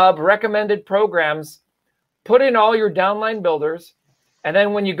Marketing Hub, Recommended Programs, put in all your downline builders. And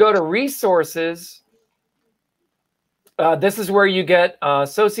then when you go to Resources, this is where you get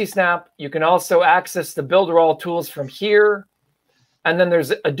SociSnap. You can also access the Builderall tools from here. And then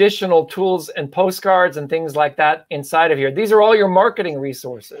there's additional tools and postcards and things like that inside of here. These are all your marketing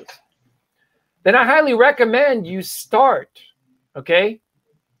resources. Then I highly recommend you start, okay,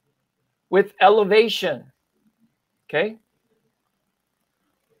 with Elevation, okay?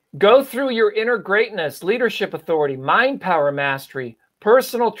 Go through your Inner Greatness, Leadership Authority, Mind Power Mastery,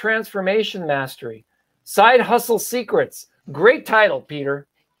 Personal Transformation Mastery, Side Hustle Secrets. Great title, Peter.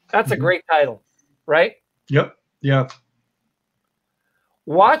 That's a great title, right? Yep, yeah.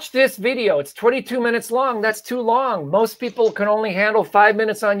 Watch this video. It's 22 minutes long. That's too long. Most people can only handle 5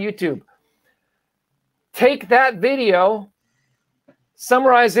 minutes on YouTube. Take that video,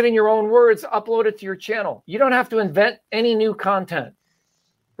 summarize it in your own words, upload it to your channel. You don't have to invent any new content,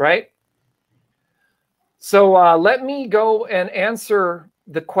 right? So let me go and answer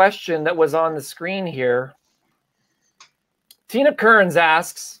the question that was on the screen here. Tina Kearns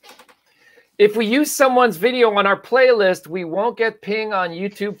asks, if we use someone's video on our playlist, we won't get ping on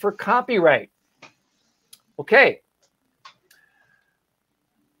YouTube for copyright. Okay.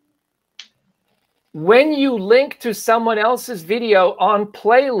 when you link to someone else's video on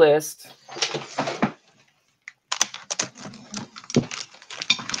playlist,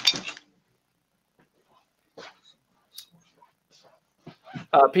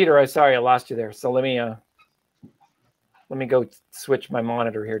 Peter, I'm sorry I lost you there. So let me go switch my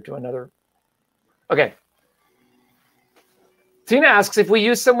monitor here to another. Okay. Tina asks, if we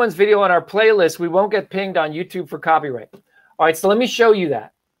use someone's video on our playlist, we won't get pinged on YouTube for copyright. All right, so let me show you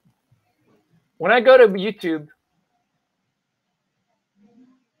that. When I go to YouTube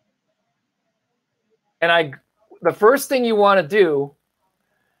and the first thing you want to do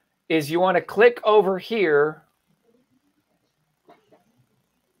is you want to click over here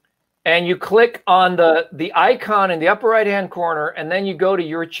and you click on the icon in the upper right-hand corner, and then you go to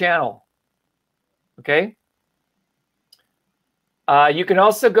your channel. Okay? You can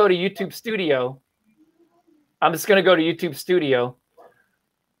also go to YouTube Studio. I'm just going to go to YouTube Studio.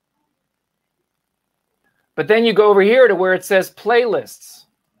 But then you go over here to where it says playlists.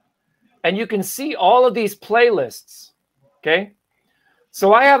 And you can see all of these playlists. Okay?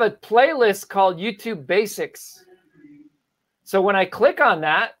 So I have a playlist called YouTube Basics. So when I click on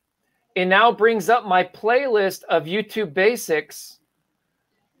that, it now brings up my playlist of YouTube Basics,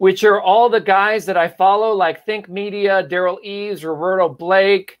 which are all the guys that I follow, like Think Media, Daryl Eves, Roberto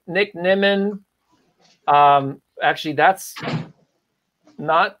Blake, Nick Nimmin. Actually, that's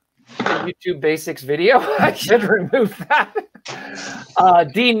not a YouTube Basics video. I should remove that.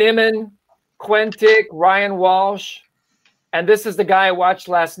 D. Nimmin, Quentic, Ryan Walsh. And this is the guy I watched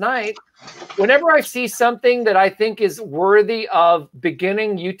last night. Whenever I see something that I think is worthy of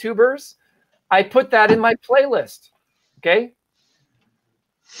beginning YouTubers, I put that in my playlist. Okay?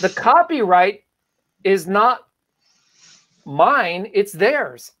 The copyright is not mine, it's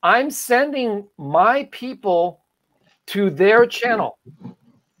theirs. I'm sending my people to their channel.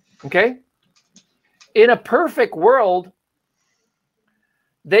 Okay? In a perfect world,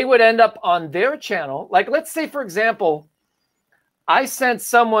 they would end up on their channel. Like, let's say, for example, I sent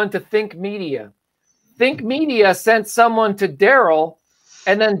someone to Think Media. Think Media sent someone to Daryl,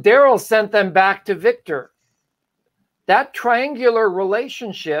 and then Daryl sent them back to Victor. That triangular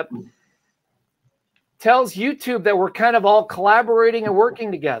relationship tells YouTube that we're kind of all collaborating and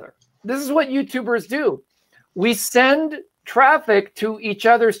working together. This is what YouTubers do. We send traffic to each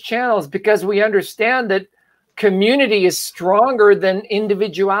other's channels because we understand that community is stronger than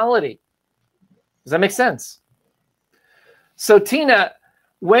individuality. Does that make sense? So Tina,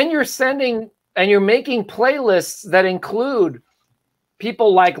 when you're sending and you're making playlists that include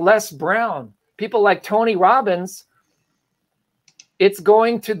people like Les Brown, people like Tony Robbins, it's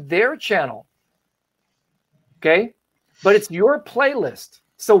going to their channel. Okay? But it's your playlist.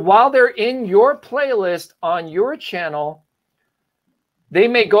 So while they're in your playlist on your channel, they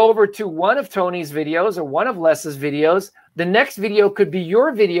may go over to one of Tony's videos or one of Les's videos. The next video could be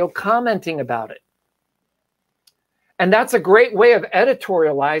your video commenting about it. And that's a great way of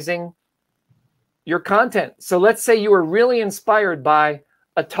editorializing your content. So let's say you were really inspired by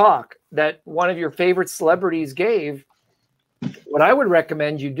a talk that one of your favorite celebrities gave. What I would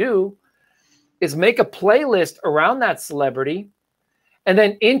recommend you do is make a playlist around that celebrity and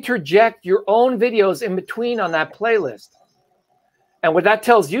then interject your own videos in between on that playlist. And what that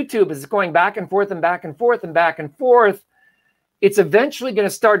tells YouTube is it's going back and forth and back and forth and back and forth. It's eventually going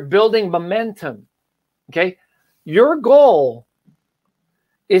to start building momentum. Okay? Your goal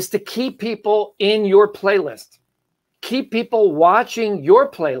is to keep people in your playlist. Keep people watching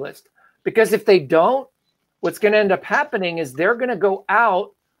your playlist. Because if they don't, what's going to end up happening is they're going to go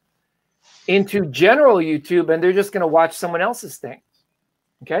out into general YouTube and they're just going to watch someone else's thing.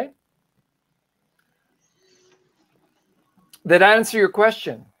 Okay? Did I answer your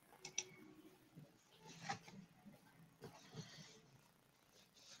question?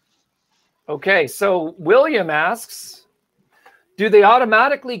 Okay, so William asks, do they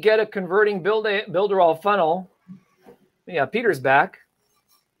automatically get a converting Builderall funnel? Yeah, Peter's back.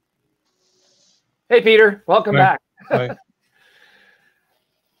 Hey, Peter, welcome back. Hi.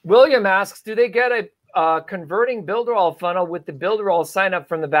 William asks, do they get a converting Builderall funnel with the Builderall sign up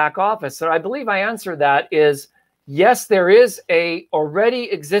from the back office? So I believe I answered that is yes, there is a already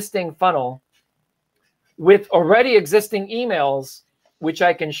existing funnel with already existing emails, which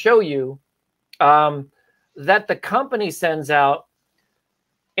I can show you, that the company sends out.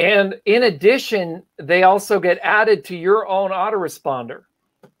 And in addition, they also get added to your own autoresponder.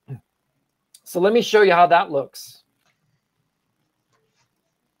 So let me show you how that looks.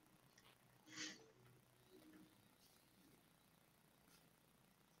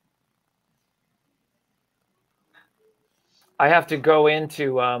 I have to go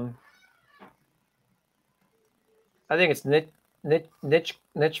into I think it's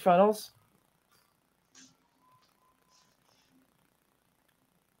niche funnels.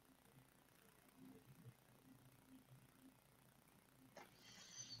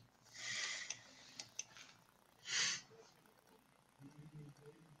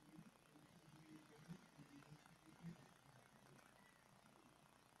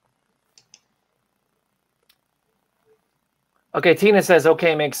 Okay, Tina says,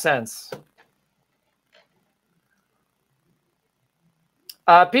 okay, makes sense.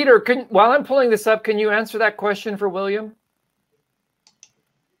 Peter, while I'm pulling this up, can you answer that question for William?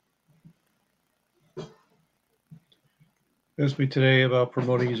 Asked me today about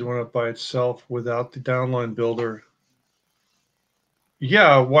promoting using one up by itself without the downline builder.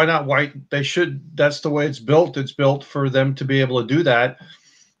 Yeah, why not? Why they should? That's the way it's built. It's built for them to be able to do that.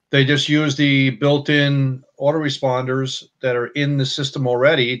 They just use the built-in autoresponders that are in the system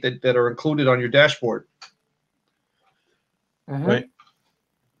already that are included on your dashboard. Right.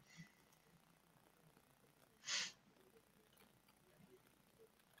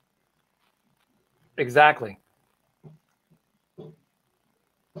 Exactly.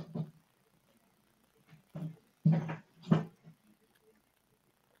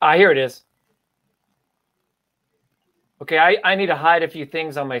 Here it is. Okay, I need to hide a few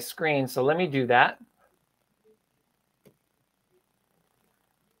things on my screen, so let me do that.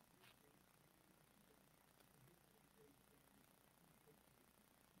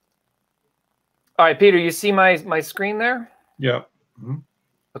 All right, Peter, you see my screen there? Yeah.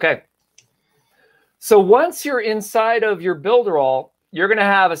 Okay. So once you're inside of your Builderall, you're going to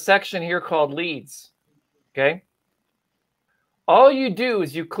have a section here called Leads. Okay. All you do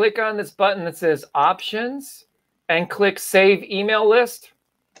is you click on this button that says Options and click Save Email List.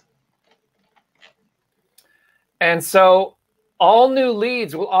 And so all new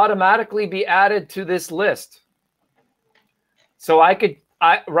leads will automatically be added to this list. So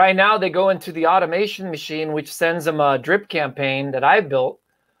right now they go into the automation machine, which sends them a drip campaign that I built,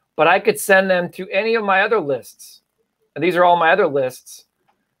 but I could send them to any of my other lists. And these are all my other lists.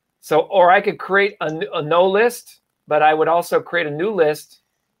 So, or I could create a no list, but I would also create a new list,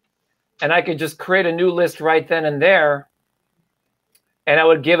 and I could just create a new list right then and there. And I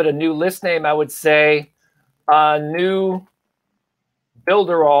would give it a new list name. I would say new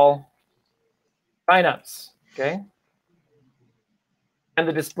Builderall signups. Okay. And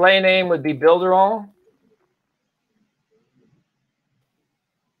the display name would be Builderall.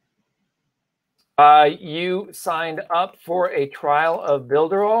 You signed up for a trial of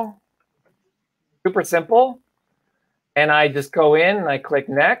Builderall. Super simple. And I just go in and I click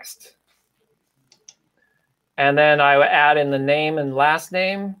Next. And then I add in the name and last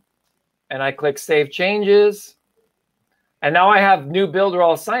name. And I click Save Changes. And now I have new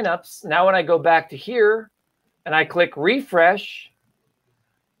Builderall signups. Now when I go back to here and I click Refresh,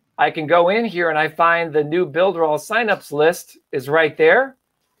 I can go in here and I find the new Builderall signups list is right there.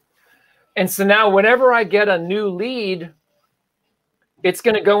 And so now whenever I get a new lead, it's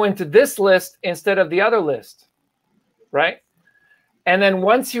going to go into this list instead of the other list, right? And then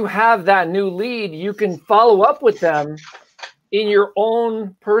once you have that new lead, you can follow up with them in your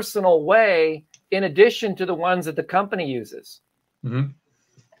own personal way, in addition to the ones that the company uses. Mm-hmm.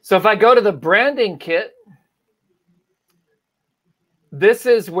 So if I go to the branding kit, this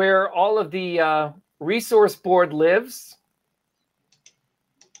is where all of the resource board lives.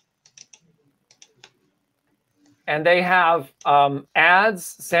 And they have ads,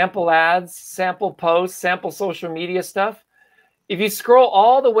 sample posts, sample social media stuff. If you scroll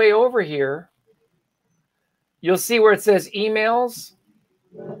all the way over here, you'll see where it says emails.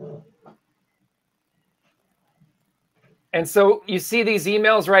 And so you see these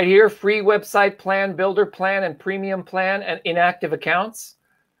emails right here, free website plan, builder plan, and premium plan, and inactive accounts.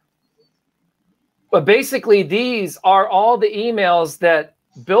 But basically, these are all the emails that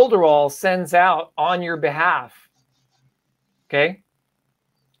Builderall sends out on your behalf. Okay.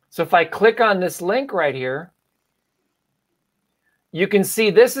 So if I click on this link right here, you can see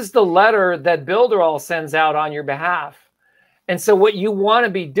this is the letter that Builderall sends out on your behalf. And so what you want to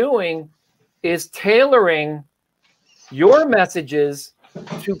be doing is tailoring your messages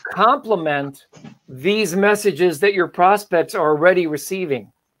to complement these messages that your prospects are already receiving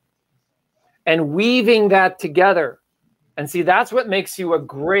and weaving that together. And see, that's what makes you a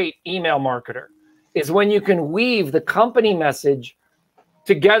great email marketer, is when you can weave the company message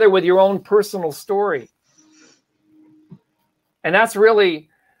together with your own personal story. And that's really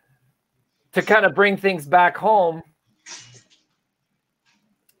to kind of bring things back home.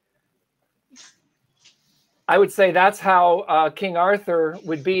 I would say that's how King Arthur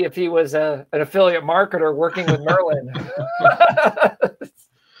would be if he was an affiliate marketer working with Merlin.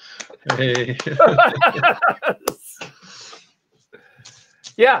 Hey.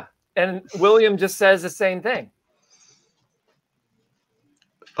 Yeah, and William just says the same thing.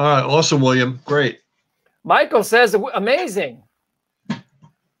 All right, awesome, William. Great. Michael says, amazing.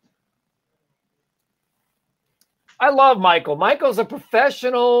 I love Michael. Michael's a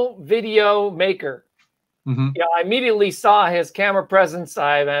professional video maker. Mm-hmm. Yeah, I immediately saw his camera presence.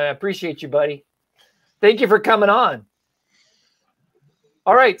 I appreciate you, buddy. Thank you for coming on.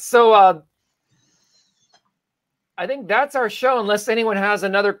 All right, so I think that's our show, unless anyone has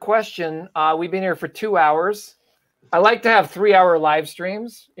another question. We've been here for 2 hours. I like to have 3-hour live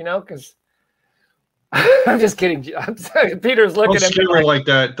streams, you know, because I'm just kidding. I'm sorry. Peter's looking at me. Don't scare me like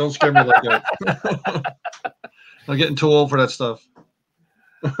that. Don't scare me like that. I'm getting too old for that stuff.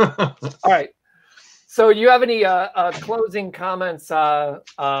 All right. So you have any closing comments?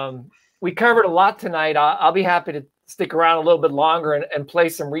 We covered a lot tonight. I'll be happy to stick around a little bit longer and play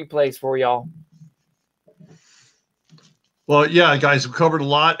some replays for y'all. Well, yeah, guys, we covered a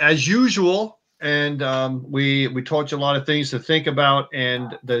lot as usual. And we taught you a lot of things to think about,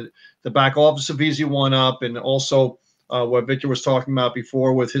 and the back office of Easy One Up, and also what Victor was talking about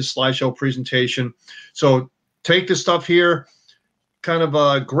before with his slideshow presentation. So take the stuff here, kind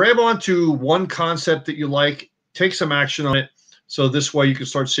of grab onto one concept that you like, take some action on it, so this way you can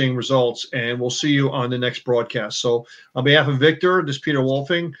start seeing results. And we'll see you on the next broadcast. So on behalf of Victor, this is Peter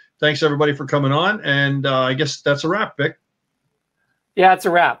Wolfing. Thanks everybody for coming on, and I guess that's a wrap, Vic. Yeah, it's a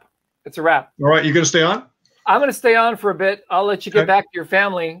wrap. It's a wrap. All right, you going to stay on? I'm going to stay on for a bit. I'll let you get back to your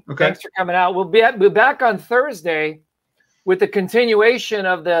family. Okay. Thanks for coming out. We'll be back on Thursday with the continuation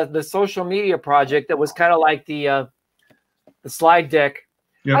of the social media project that was kind of like the slide deck.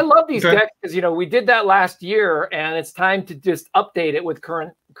 Yep. I love these decks because, you know, we did that last year, and it's time to just update it with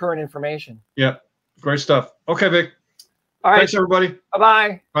current information. Yep. Great stuff. Okay, Vic. All right. Thanks, everybody.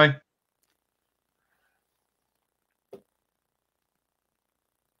 Bye-bye. Bye.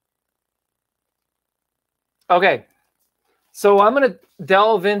 Okay, so I'm going to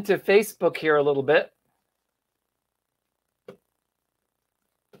delve into Facebook here a little bit.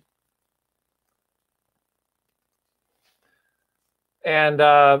 And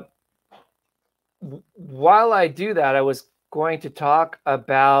while I do that, I was going to talk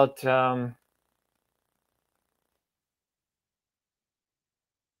about there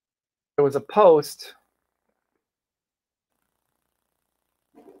was a post.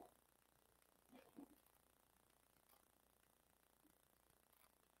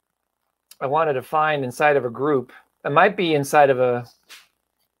 I wanted to find inside of a group. It might be inside of a...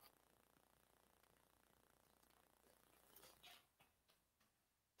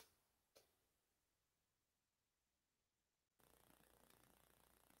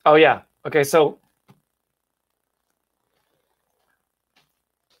 Oh, yeah. Okay, so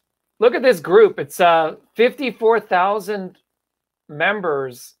look at this group. It's 54,000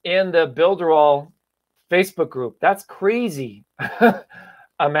 members in the Builderall Facebook group. That's crazy.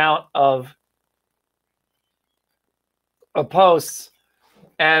 Amount of posts.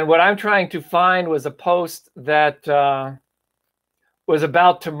 And what I'm trying to find was a post that was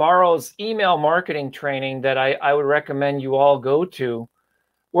about tomorrow's email marketing training that I would recommend you all go to.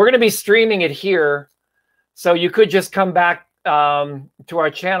 We're going to be streaming it here, so you could just come back to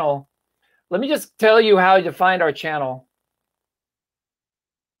our channel. Let me just tell you how to find our channel.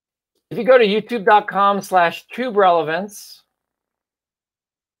 If you go to youtube.com/TubeRelevance,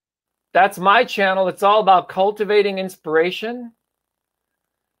 that's my channel. It's all about cultivating inspiration.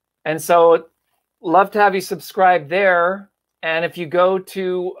 And so love to have you subscribe there. And if you go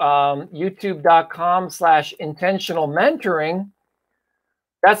to youtube.com/intentional mentoring,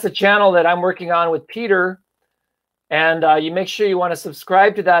 that's the channel that I'm working on with Peter. And you make sure you want to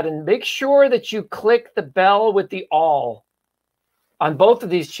subscribe to that, and make sure that you click the bell with the all on both of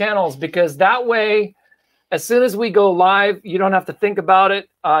these channels, because that way, as soon as we go live, you don't have to think about it.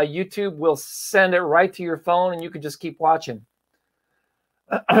 YouTube will send it right to your phone, and you can just keep watching.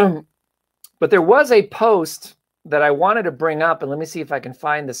 But there was a post that I wanted to bring up, and let me see if I can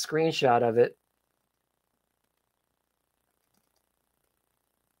find the screenshot of it.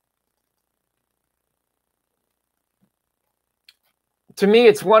 To me,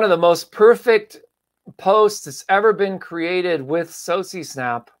 it's one of the most perfect posts that's ever been created with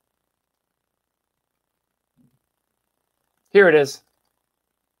SociSnap. Here it is.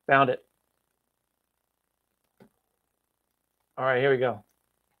 Found it. All right, here we go.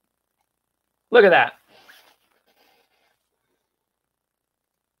 Look at that.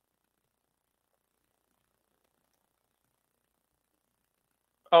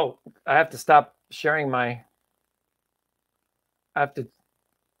 Oh, I have to stop sharing my, I have to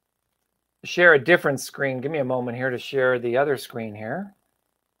share a different screen. Give me a moment here to share the other screen here.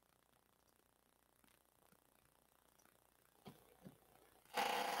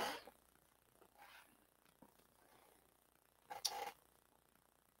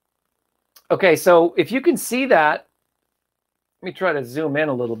 Okay, so if you can see that, let me try to zoom in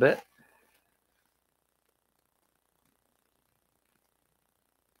a little bit.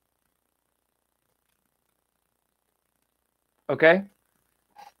 Okay.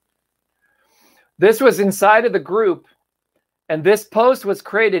 This was inside of the group, and this post was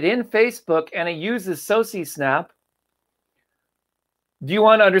created in Facebook, and it uses SociSnap. Do you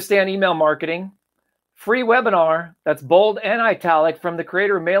want to understand email marketing? Free webinar that's bold and italic from the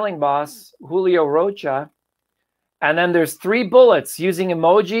creator of Mailing Boss, Julio Rocha. And then there's 3 bullets using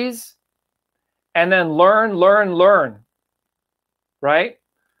emojis, and then learn, learn, learn, right?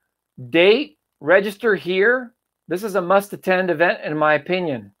 Date, register here. This is a must-attend event, in my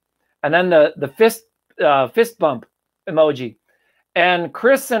opinion. And then the fist bump emoji. And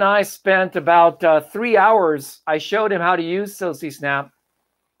Chris and I spent about 3 hours. I showed him how to use SociSnap.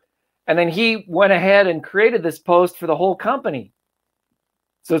 And then he went ahead and created this post for the whole company.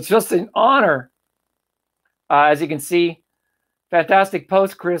 So it's just an honor. As you can see, fantastic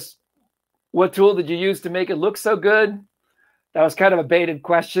post, Chris. What tool did you use to make it look so good? That was kind of a baited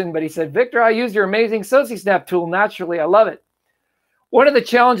question, but he said, Victor, I use your amazing SociSnap tool naturally. I love it. One of the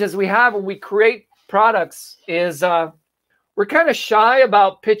challenges we have when we create products is we're kind of shy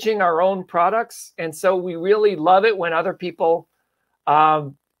about pitching our own products. And so we really love it when other people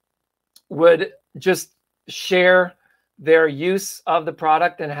would just share their use of the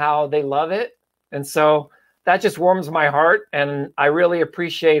product and how they love it. And so that just warms my heart. And I really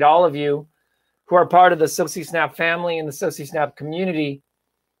appreciate all of you who are part of the SociSnap family and the SociSnap community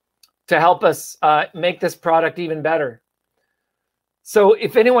to help us make this product even better. So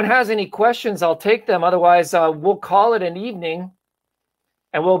if anyone has any questions, I'll take them. Otherwise, we'll call it an evening.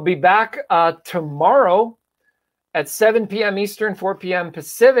 And we'll be back tomorrow at 7 p.m. Eastern, 4 p.m.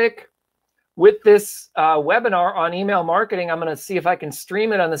 Pacific with this webinar on email marketing. I'm going to see if I can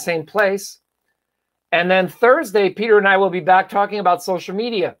stream it on the same place. And then Thursday, Peter and I will be back talking about social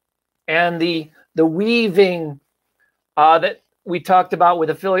media and the weaving that we talked about with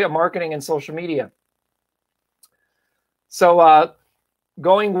affiliate marketing and social media. So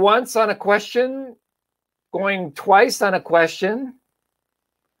going once on a question, going twice on a question.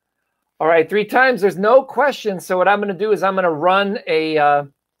 All right, 3 times. There's no question. So what I'm going to do is I'm going to run a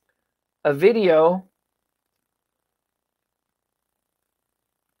video.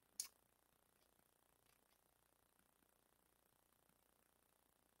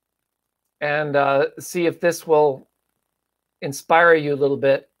 And see if this will inspire you a little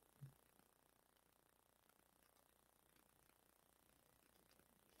bit.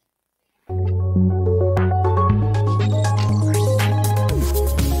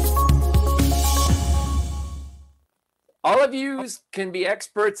 All of you can be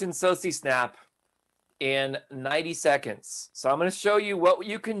experts in SociSnap in 90 seconds. So I'm going to show you what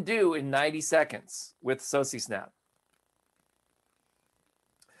you can do in 90 seconds with SociSnap.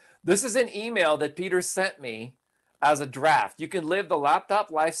 This is an email that Peter sent me as a draft. You can live the laptop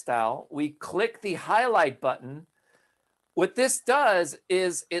lifestyle. We click the highlight button. What this does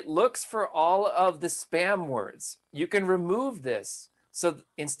is it looks for all of the spam words. You can remove this. So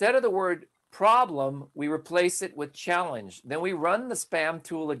instead of the word problem, we replace it with challenge. Then we run the spam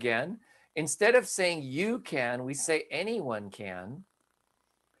tool again. Instead of saying you can, we say anyone can.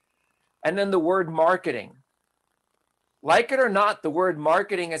 And then the word marketing. Like it or not, the word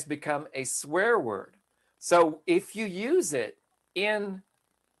marketing has become a swear word. So if you use it in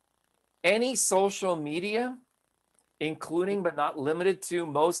any social media, including but not limited to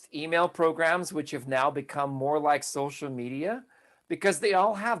most email programs, which have now become more like social media, because they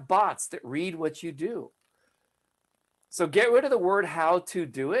all have bots that read what you do. So get rid of the word how to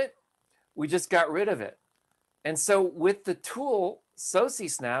do it. We just got rid of it. And so with the tool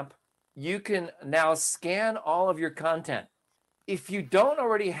SociSnap, you can now scan all of your content. If you don't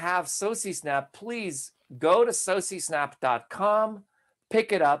already have SociSnap, please go to SociSnap.com,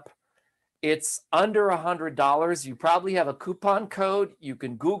 pick it up. It's under $100. You probably have a coupon code. You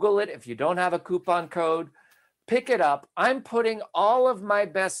can Google it if you don't have a coupon code. Pick it up. I'm putting all of my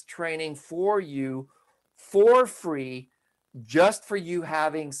best training for you for free, just for you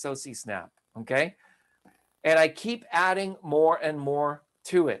having SociSnap, okay? And I keep adding more and more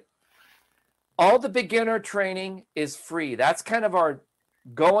to it. All the beginner training is free. That's kind of our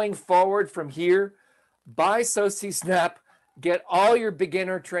going forward from here. Buy SociSnap, Get all your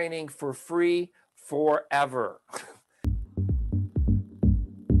beginner training for free forever.